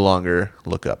no longer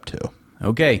look up to.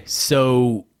 Okay,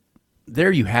 so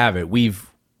there you have it. We've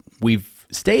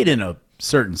stayed in a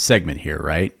certain segment here,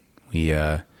 right? We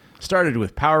started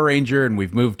with Power Ranger, and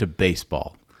we've moved to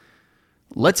baseball.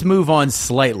 Let's move on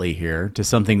slightly here to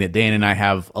something that Dan and I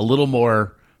have a little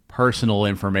more personal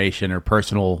information or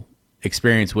personal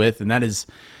experience with, and that is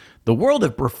the world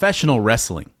of professional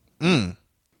wrestling. And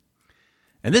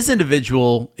this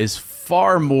individual is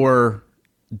far more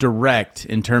direct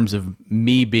in terms of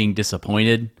me being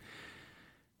disappointed.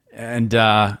 And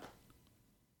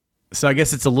so I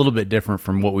guess it's a little bit different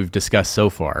from what we've discussed so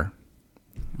far.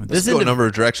 Let's go a number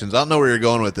of directions. I don't know where you're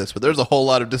going with this, but there's a whole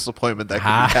lot of disappointment that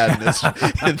can be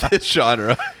had in this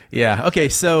genre. Yeah. Okay.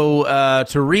 So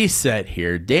to reset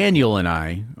here, Daniel and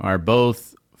I are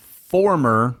both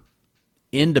former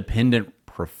independent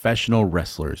professional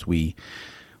wrestlers. We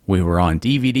were on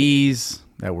DVDs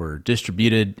that were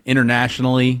distributed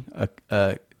internationally,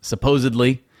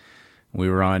 supposedly. We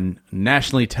were on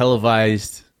nationally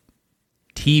televised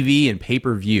TV and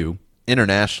pay-per-view.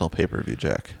 International pay-per-view,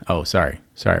 Jack. Oh, sorry,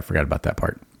 I forgot about that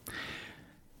part.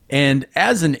 And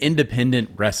as an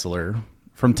independent wrestler,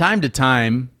 from time to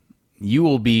time, you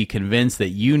will be convinced that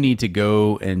you need to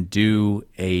go and do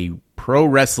a pro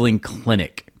wrestling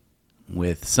clinic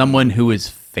with someone who is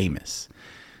famous.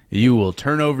 You will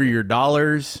turn over your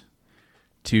dollars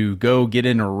to go get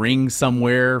in a ring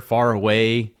somewhere far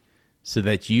away so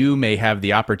that you may have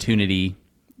the opportunity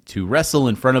to wrestle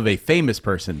in front of a famous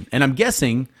person. And I'm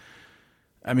guessing,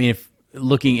 I mean, if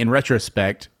looking in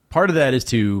retrospect, part of that is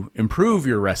to improve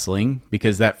your wrestling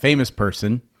because that famous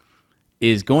person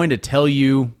is going to tell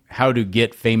you how to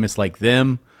get famous like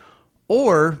them.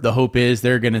 Or the hope is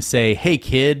they're going to say, hey,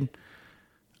 kid,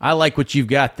 I like what you've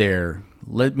got there.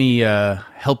 Let me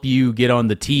help you get on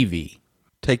the TV.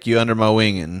 Take you under my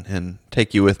wing and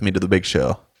take you with me to the big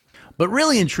show. But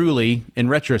really and truly, in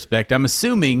retrospect, I'm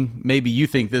assuming maybe you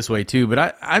think this way too,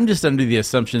 but I'm just under the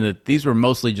assumption that these were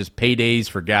mostly just paydays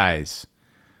for guys.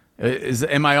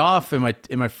 Am I off? Am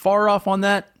I far off on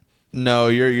that? No,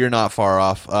 you're not far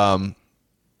off.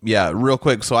 Yeah, real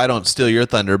quick, so I don't steal your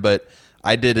thunder, but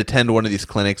I did attend one of these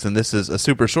clinics, and this is a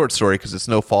super short story because it's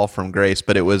no fall from grace,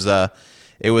 but it was a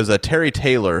Terry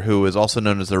Taylor, who is also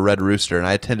known as the Red Rooster, and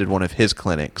I attended one of his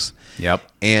clinics. Yep.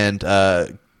 And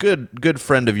good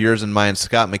friend of yours and mine,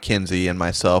 Scott McKenzie, and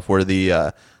myself were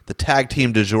the tag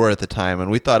team du jour at the time, and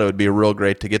we thought it would be real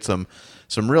great to get some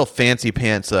real fancy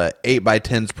pants,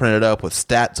 8x10s printed up with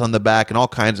stats on the back and all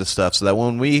kinds of stuff, so that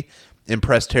when we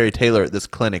impressed Terry Taylor at this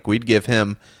clinic, we'd give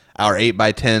him our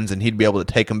 8x10s, and he'd be able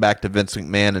to take them back to Vince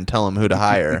McMahon and tell him who to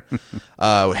hire.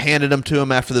 Handed them to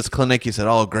him after this clinic. He said,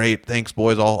 "Oh, great, thanks,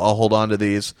 boys. I'll hold on to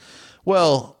these."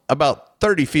 Well, about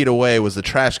 30 feet away was the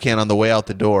trash can on the way out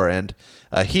the door, and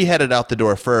he headed out the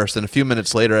door first. And a few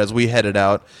minutes later, as we headed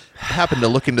out, happened to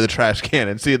look into the trash can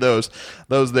and see those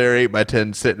there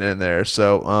 8x10 sitting in there.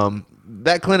 So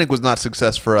that clinic was not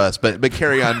success for us. But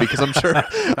carry on, because I'm sure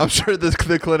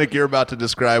the clinic you're about to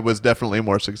describe was definitely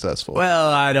more successful. Well,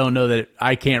 I don't know that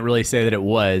I can't really say that it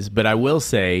was, but I will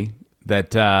say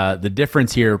that the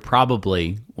difference here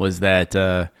probably was that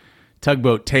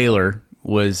Tugboat Taylor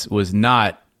was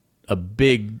not a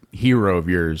big hero of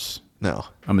yours. No,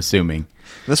 I'm assuming.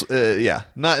 this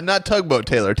not Tugboat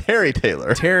Taylor, Terry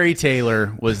Taylor. Terry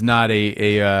Taylor was not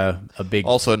a big,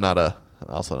 Also not a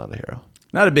hero.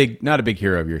 not a big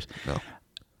hero of yours. No.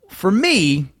 For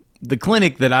me, the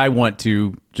clinic that I want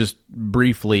to just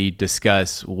briefly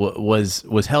discuss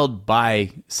was held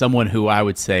by someone who I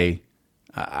would say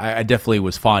I definitely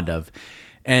was fond of,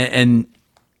 and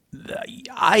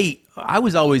I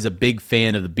was always a big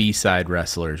fan of the B-side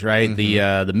wrestlers, right?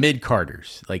 Mm-hmm. The mid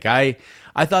carders. Like I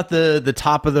thought the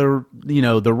top of the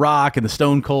the Rock and the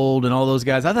Stone Cold and all those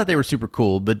guys, I thought they were super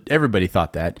cool, but everybody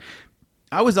thought that.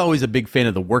 I was always a big fan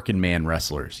of the working man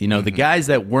wrestlers. The guys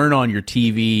that weren't on your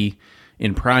TV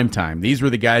in prime time. These were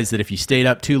the guys that if you stayed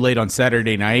up too late on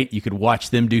Saturday night, you could watch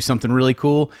them do something really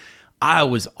cool.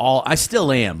 I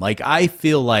still am. Like, I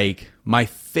feel like my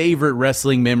favorite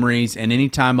wrestling memories, and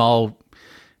anytime I'll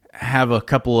have a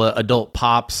couple of adult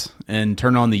pops and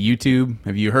turn on the YouTube.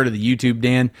 Have you heard of the YouTube,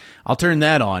 Dan? I'll turn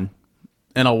that on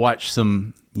and I'll watch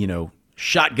some,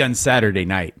 Shotgun Saturday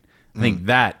Night. I think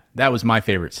that was my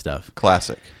favorite stuff.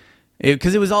 Classic.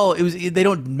 Because they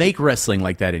don't make wrestling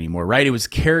like that anymore, right? It was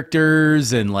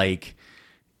characters and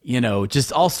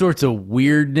just all sorts of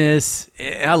weirdness.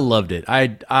 I loved it.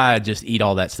 I just eat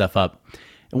all that stuff up.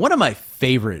 And one of my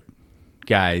favorite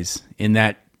guys in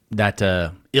that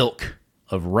ilk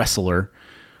of wrestler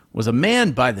was a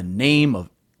man by the name of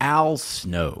Al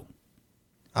Snow.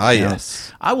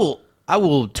 Yes. I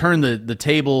will turn the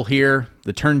table here,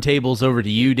 the turntables over to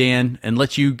you, Dan, and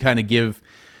let you kind of give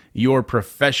your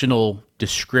professional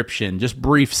description, just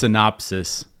brief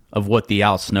synopsis of what the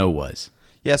Al Snow was.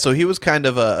 Yeah, so he was kind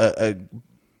of a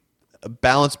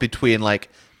balance between like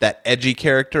that edgy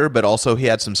character, but also he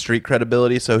had some street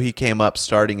credibility. So he came up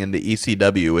starting in the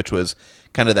ECW, which was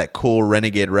kind of that cool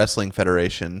renegade wrestling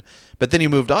federation. But then he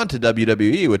moved on to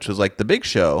WWE, which was like the big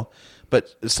show.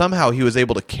 But somehow he was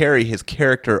able to carry his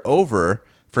character over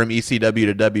from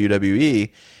ECW to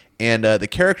WWE. And the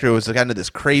character was kind of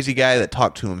this crazy guy that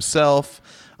talked to himself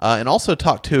and also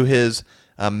talked to his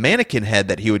mannequin head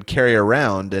that he would carry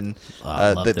around. And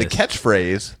the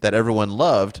catchphrase that everyone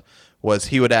loved was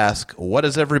he would ask, "What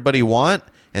does everybody want?"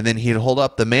 And then he'd hold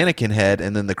up the mannequin head,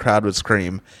 and then the crowd would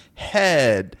scream,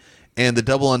 "Head!" And the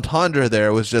double entendre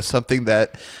there was just something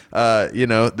that,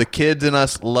 the kids in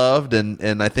us loved.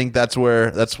 And I think that's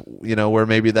where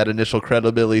maybe that initial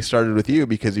credibility started with you,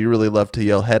 because you really loved to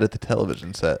yell head at the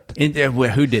television set. And,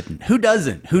 who didn't? Who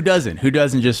doesn't? Who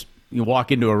doesn't just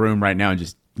walk into a room right now and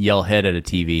just yell head at a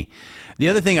TV? The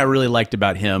other thing I really liked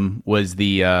about him was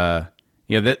the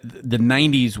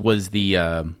 90s was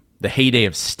the heyday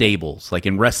of stables. Like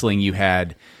in wrestling, you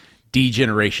had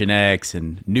D-Generation X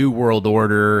and New World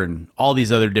Order and all these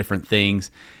other different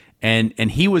things. And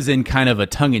he was in kind of a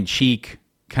tongue-in-cheek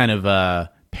kind of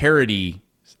a parody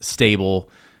stable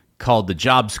called the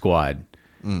Job Squad.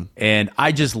 And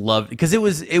I just loved it because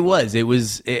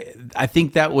I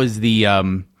think that was the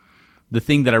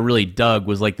thing that I really dug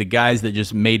was like the guys that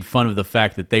just made fun of the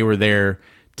fact that they were there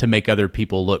to make other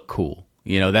people look cool.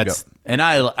 And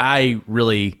I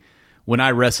really, when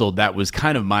I wrestled, that was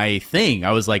kind of my thing.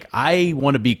 I was like, I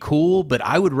want to be cool, but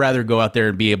I would rather go out there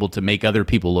and be able to make other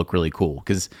people look really cool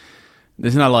because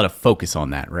there's not a lot of focus on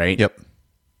that, right? Yep.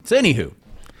 So anywho,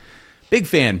 big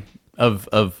fan of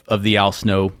the Al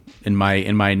Snow in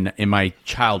my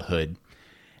childhood.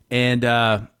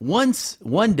 And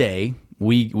one day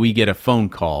we get a phone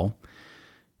call,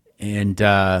 and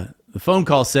the phone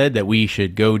call said that we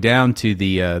should go down to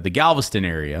the Galveston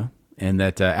area, and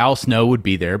that Al Snow would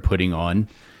be there putting on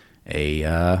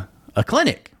a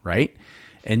clinic, right?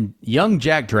 And young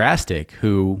Jack Drastic,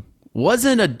 who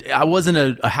wasn't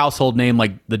a household name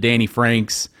like the Danny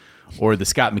Franks or the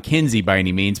Scott McKenzie by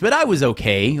any means, but I was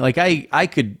okay. Like I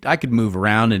could move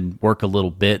around and work a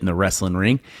little bit in the wrestling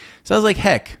ring. So I was like,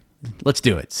 heck, let's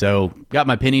do it. So got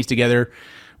my pennies together,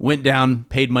 went down,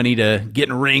 paid money to get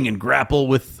in a ring and grapple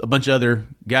with a bunch of other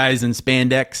guys in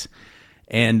spandex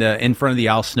and in front of the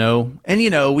Al Snow. And,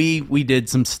 we did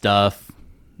some stuff.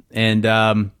 And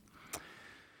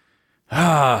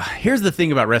here's the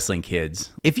thing about wrestling,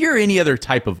 kids. If you're any other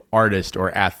type of artist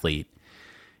or athlete,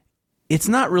 it's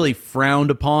not really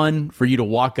frowned upon for you to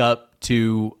walk up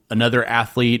to another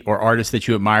athlete or artist that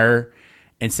you admire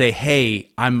and say, hey,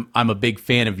 I'm a big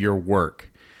fan of your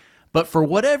work. But for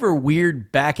whatever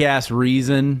weird back-ass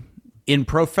reason, in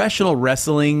professional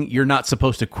wrestling, you're not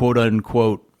supposed to quote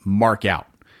unquote mark out.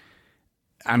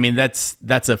 I mean, that's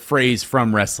a phrase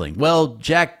from wrestling. Well,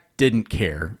 Jack didn't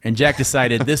care, and Jack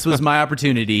decided this was my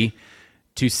opportunity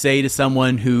to say to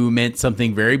someone who meant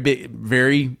something very big,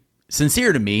 very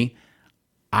sincere to me,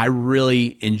 I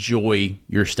really enjoy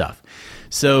your stuff.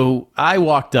 So I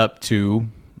walked up to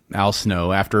Al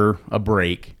Snow after a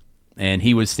break, and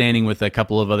he was standing with a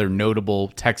couple of other notable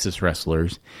Texas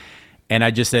wrestlers, and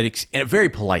I just said, very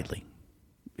politely,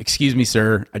 "Excuse me,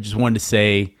 sir, I just wanted to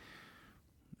say,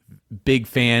 big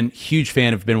fan, huge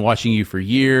fan, have been watching you for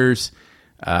years.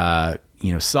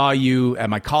 Saw you at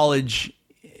my college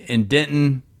in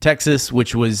Denton, Texas,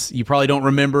 which was, you probably don't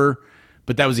remember,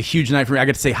 but that was a huge night for me. I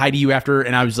got to say hi to you after,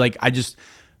 and I was like,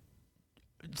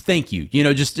 thank you,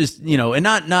 and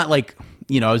not like,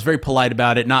 I was very polite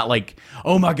about it, not like,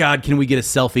 oh my God, can we get a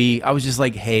selfie? I was just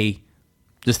like, hey,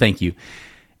 just thank you."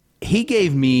 He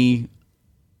gave me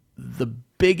the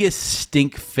biggest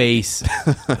stink face,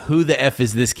 who the F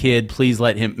is this kid? Please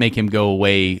make him go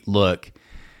away look.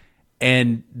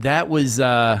 And that was,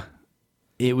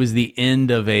 it was the end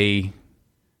of a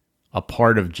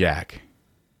part of Jack.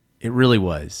 It really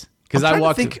was. Because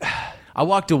I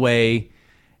walked away,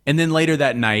 and then later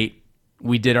that night,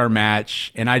 we did our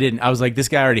match, and I was like, this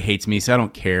guy already hates me, so I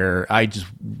don't care. I just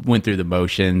went through the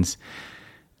motions.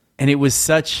 And it was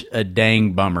such a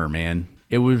dang bummer, man.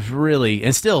 It was really,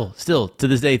 and still to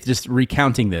this day, just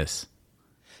recounting this.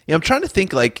 Yeah, I'm trying to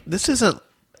think, like, this isn't,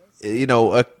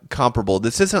 a comparable.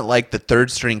 This isn't like the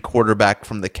third string quarterback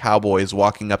from the Cowboys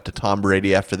walking up to Tom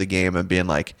Brady after the game and being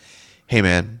like, "Hey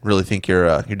man, really think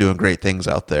you're doing great things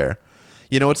out there."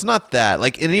 It's not that.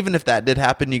 Like, and even if that did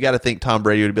happen, you got to think Tom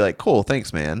Brady would be like, "Cool,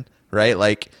 thanks, man." Right?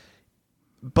 Like,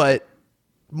 but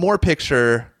more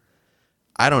picture,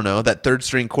 I don't know, that third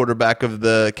string quarterback of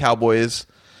the Cowboys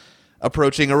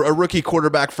approaching a rookie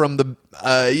quarterback from the,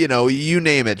 you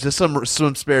name it, just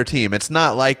some spare team. It's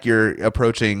not like you're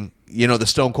approaching, the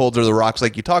Stone Colds or the Rocks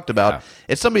like you talked about. Yeah.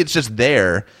 It's somebody that's just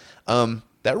there,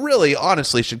 that really,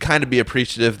 honestly, should kind of be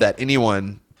appreciative that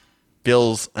anyone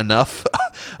feels enough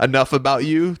about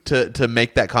you to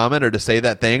make that comment or to say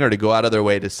that thing or to go out of their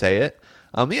way to say it.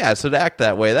 So to act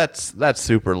that way, that's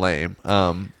super lame.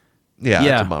 It's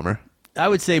a bummer. I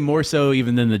would say more so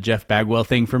even than the Jeff Bagwell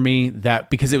thing for me, that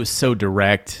because it was so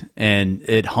direct and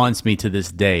it haunts me to this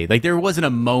day. Like, there wasn't a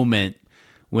moment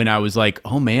when I was like,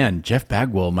 oh man, Jeff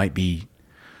Bagwell might be,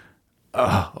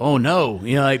 oh no.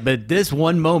 But this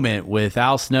one moment with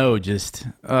Al Snow, just,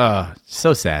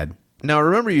 so sad. Now, I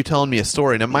remember you telling me a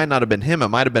story, and it might not have been him. It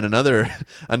might have been another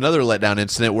letdown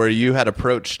incident where you had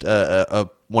approached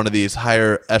one of these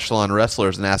higher echelon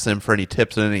wrestlers and asked them for any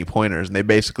tips and any pointers, and they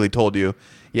basically told you,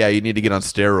 yeah, you need to get on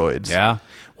steroids. Yeah.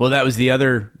 Well, that was the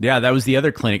other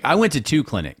clinic. I went to 2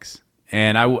 clinics,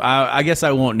 and I guess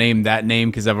I won't name that name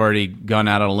because I've already gone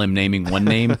out on a limb naming one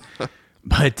name.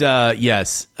 But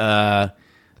yes,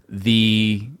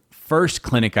 the first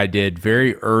clinic I did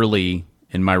very early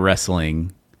in my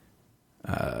wrestling,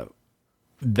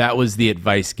 that was the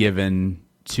advice given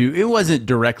to, it wasn't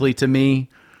directly to me,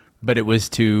 but it was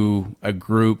to a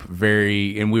group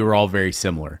and we were all very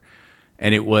similar.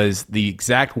 And it was the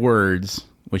exact words,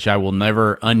 which I will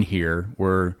never unhear,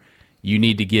 were, you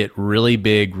need to get really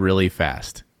big really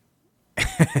fast.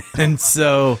 And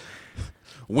so...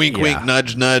 Wink, wink,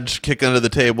 nudge, nudge, kick under the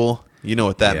table. You know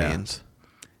what that means.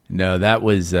 No, that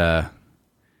was... That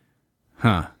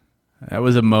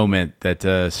was a moment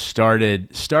that started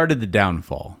the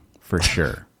downfall, for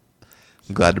sure.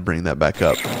 I'm glad to bring that back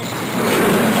up.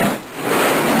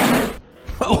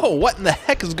 Oh, what in the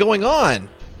heck is going on?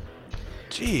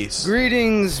 Jeez.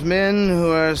 Greetings, men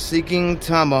who are seeking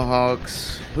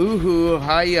tomahawks. Hoo-hoo,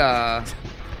 hi-ya.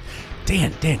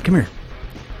 Dan, come here.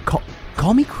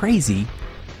 Call me crazy,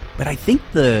 but I think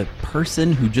the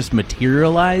person who just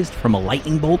materialized from a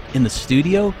lightning bolt in the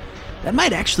studio, that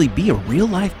might actually be a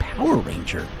real-life Power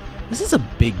Ranger. This is a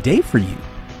big day for you.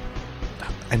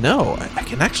 I know. I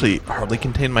can actually hardly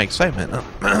contain my excitement.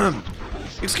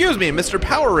 Excuse me, Mr.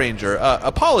 Power Ranger.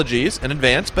 Apologies in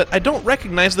advance, but I don't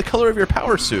recognize the color of your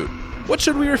power suit. What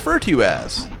should we refer to you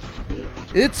as?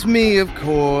 It's me, of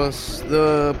course,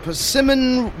 the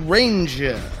Persimmon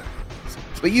Ranger.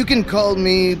 But you can call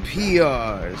me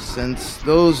PR, since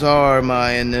those are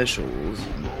my initials.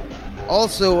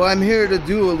 Also, I'm here to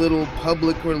do a little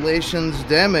public relations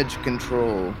damage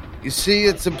control. You see,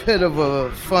 it's a bit of a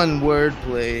fun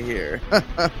wordplay here.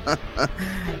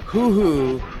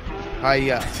 Hoo-hoo.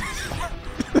 Hiya.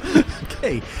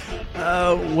 Okay.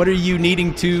 What are you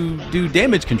needing to do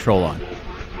damage control on?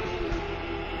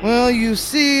 Well, you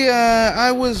see,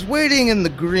 I was waiting in the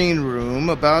green room,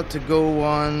 about to go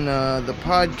on the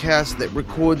podcast that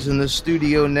records in the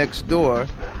studio next door.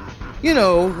 You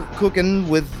know, cooking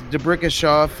with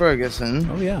DeBrickashaw Ferguson.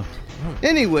 Oh, yeah.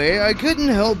 Anyway, I couldn't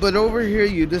help but overhear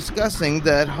you discussing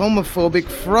that homophobic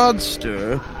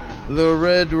fraudster, the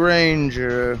Red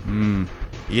Ranger.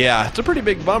 Yeah, it's a pretty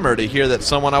big bummer to hear that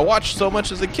someone I watched so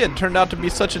much as a kid turned out to be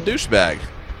such a douchebag.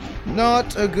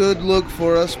 Not a good look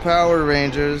for us Power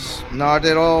Rangers, not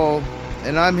at all.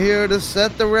 And I'm here to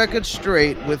set the record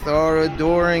straight with our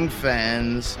adoring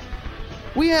fans.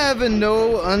 We have in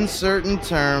no uncertain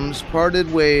terms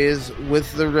parted ways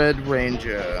with the Red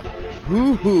Ranger.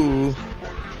 Hoo-hoo.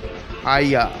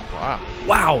 Hiya. Wow.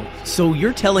 Wow. So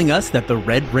you're telling us that the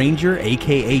Red Ranger,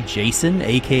 a.k.a. Jason,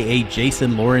 a.k.a.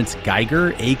 Jason Lawrence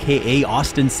Geiger, a.k.a.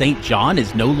 Austin St. John,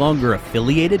 is no longer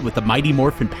affiliated with the Mighty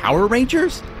Morphin Power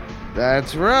Rangers?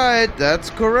 That's right, that's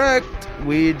correct.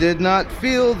 We did not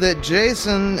feel that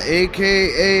Jason,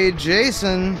 aka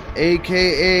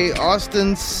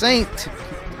Austin Saint,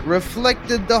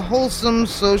 reflected the wholesome,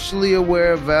 socially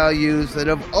aware values that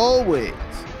have always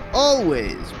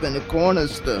been a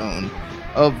cornerstone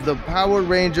of the Power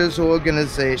Rangers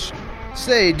organization.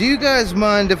 Say, do you guys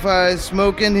mind if I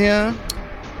smoke in here?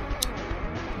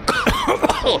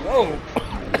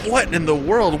 What in the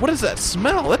world? What is that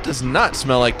smell? That does not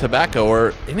smell like tobacco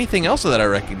or anything else that I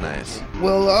recognize.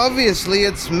 Well, obviously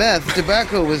it's meth.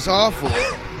 Tobacco is awful.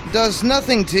 Does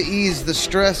nothing to ease the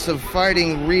stress of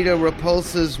fighting Rita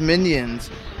Repulsa's minions.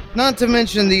 Not to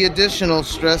mention the additional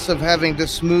stress of having to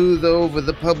smooth over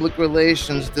the public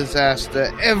relations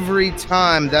disaster every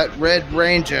time that Red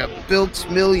Ranger bilks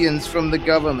millions from the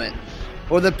government.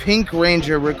 Or the Pink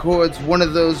Ranger records one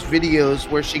of those videos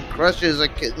where she crushes a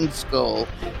kitten's skull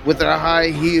with her high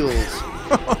heels.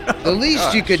 The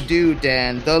least you could do,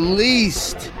 Dan, the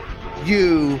least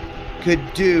you could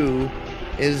do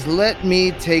is let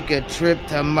me take a trip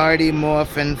to Mighty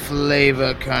Morphin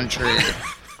Flavor Country.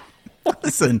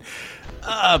 Listen,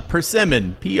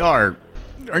 Persimmon, PR,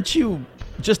 aren't you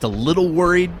just a little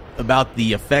worried about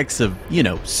the effects of,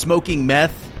 smoking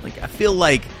meth? Like, I feel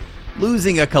like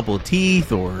losing a couple of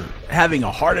teeth or having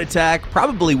a heart attack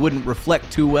probably wouldn't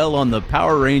reflect too well on the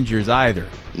Power Rangers either.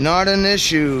 Not an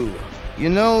issue. You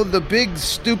know the big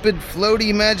stupid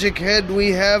floaty magic head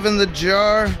we have in the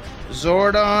jar?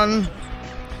 Zordon?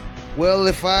 Well,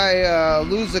 if I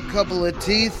lose a couple of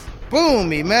teeth,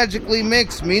 boom, he magically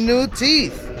makes me new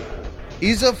teeth.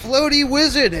 He's a floaty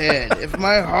wizard head. If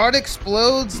my heart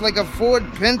explodes like a Ford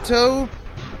Pinto,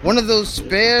 one of those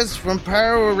spares from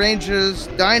Power Rangers,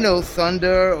 Dino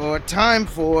Thunder, or Time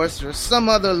Force, or some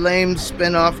other lame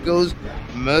spin-off goes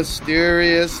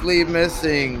mysteriously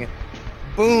missing.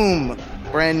 Boom,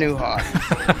 brand new heart.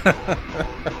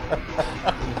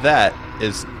 That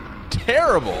is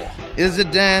terrible. Is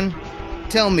it, Dan?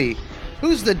 Tell me,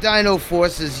 who's the Dino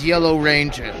Force's Yellow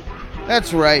Ranger?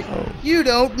 That's right, you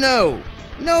don't know.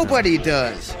 Nobody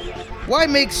does. Why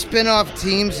make spin-off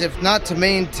teams if not to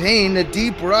maintain a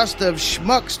deep roster of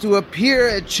schmucks to appear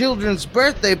at children's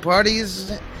birthday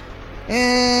parties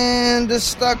and to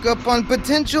stock up on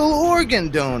potential organ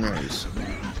donors?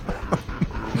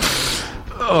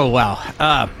 Oh,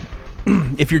 wow.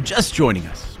 If you're just joining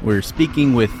us, we're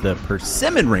speaking with the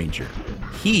Persimmon Ranger,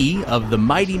 he of the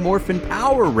Mighty Morphin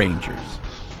Power Rangers.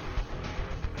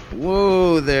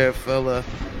 Whoa there, fella.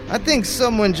 I think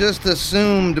someone just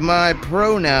assumed my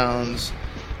pronouns.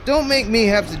 Don't make me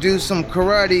have to do some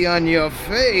karate on your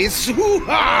face.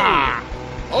 Hoo-ha!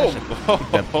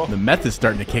 The meth is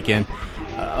starting to kick in.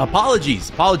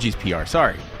 Apologies, PR,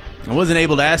 sorry. I wasn't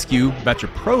able to ask you about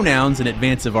your pronouns in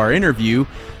advance of our interview,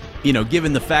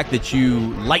 given the fact that you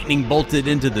lightning bolted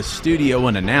into the studio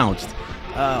unannounced.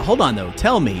 Hold on, though.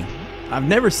 Tell me, I've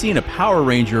never seen a Power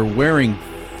Ranger wearing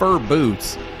fur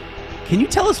boots. Can you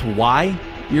tell us why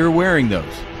you're wearing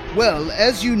those? Well,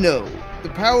 as you know, the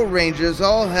Power Rangers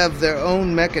all have their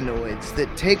own mechanoids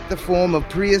that take the form of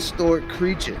prehistoric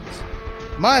creatures.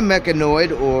 My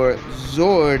mechanoid, or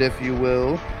Zord if you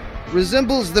will,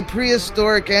 resembles the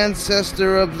prehistoric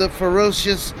ancestor of the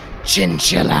ferocious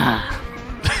chinchilla.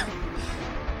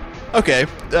 Okay,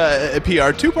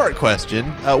 PR, two-part question.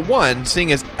 One,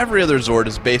 seeing as every other Zord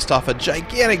is based off a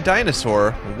gigantic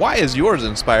dinosaur, why is yours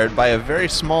inspired by a very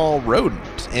small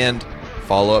rodent? And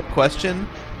follow-up question,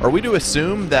 are we to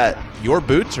assume that your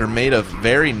boots are made of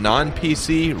very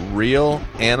non-PC, real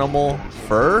animal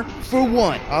fur? For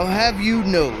one, I'll have you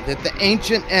know that the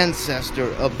ancient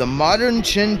ancestor of the modern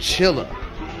chinchilla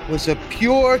was a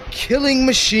pure killing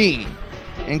machine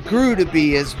and grew to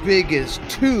be as big as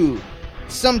 2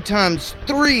 sometimes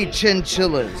 3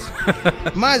 chinchillas.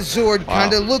 My Zord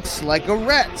kinda looks like a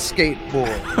rat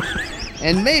skateboard.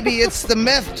 And maybe it's the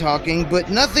meth talking, but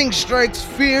nothing strikes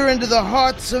fear into the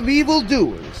hearts of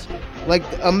evildoers like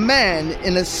a man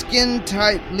in a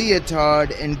skin-tight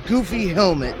leotard and goofy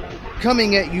helmet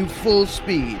coming at you full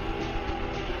speed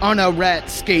on a rat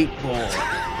skateboard.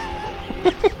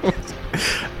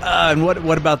 And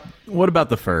what about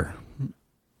the fur?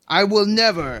 I will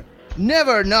never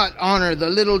not honor the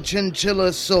little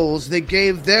chinchilla souls that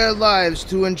gave their lives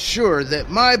to ensure that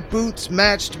my boots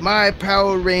matched my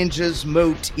Power Rangers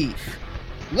motif.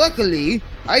 Luckily,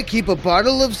 I keep a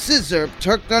bottle of scissor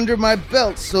tucked under my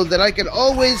belt so that I can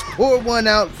always pour one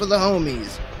out for the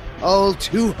homies. All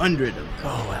 200 of them.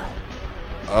 Oh, well.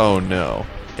 Oh no.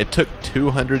 It took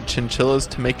 200 chinchillas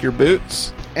to make your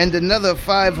boots? And another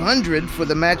 500 for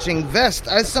the matching vest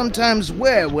I sometimes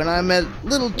wear when I'm a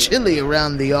little chilly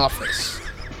around the office.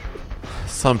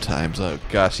 Sometimes, oh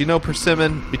gosh. You know,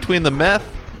 Persimmon, between the meth,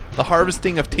 the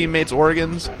harvesting of teammates'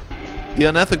 organs, the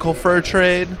unethical fur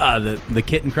trade, The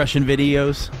kitten crushing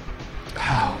videos.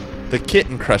 the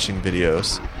kitten crushing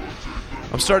videos,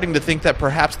 I'm starting to think that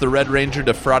perhaps the Red Ranger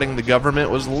defrauding the government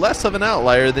was less of an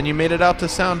outlier than you made it out to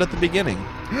sound at the beginning.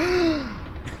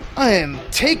 I am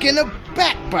taken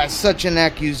aback by such an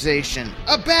accusation.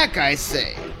 Aback, I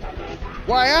say.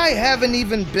 Why, I haven't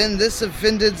even been this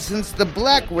offended since the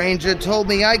Black Ranger told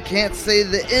me I can't say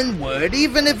the N-word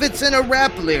even if it's in a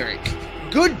rap lyric.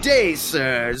 Good day,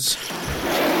 sirs.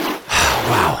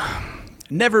 Wow.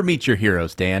 Never meet your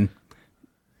heroes, Dan.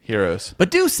 Heroes.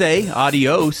 But do say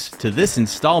adios to this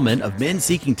installment of Men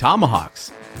Seeking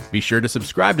Tomahawks. Be sure to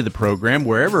subscribe to the program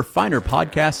wherever finer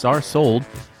podcasts are sold.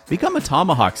 Become a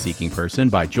tomahawk seeking person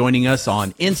by joining us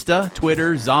on Insta,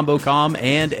 Twitter, Zombocom,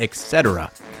 and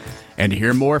etc. And to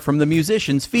hear more from the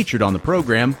musicians featured on the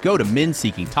program, go to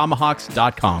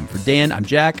menseekingtomahawks.com. For Dan, I'm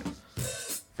Jack.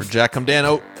 For Jack, I'm Dan.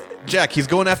 Oh, Jack, he's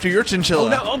going after your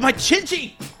chinchilla. Oh, my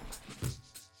chinchy!